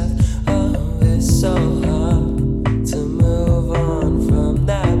just half. Oh, it's so hard to move on from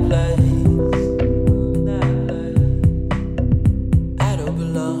that place. I don't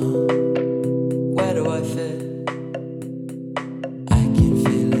belong. Where do I fit? I can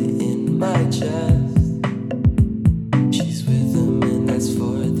feel it in my chest. She's with him and that's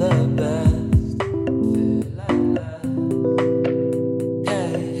for the best. Feel like that.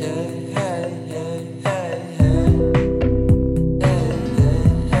 Hey, hey, hey, hey, hey, hey. Hey, hey,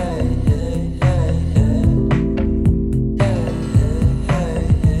 hey, hey, hey, hey. Hey, hey,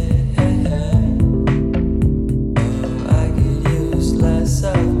 hey, hey, hey. Oh, I could use less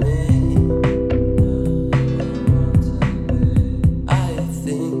of me. I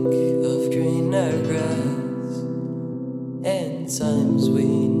think of greener grass and times we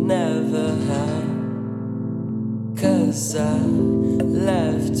never had, 'cause I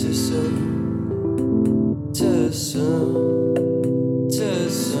left too soon,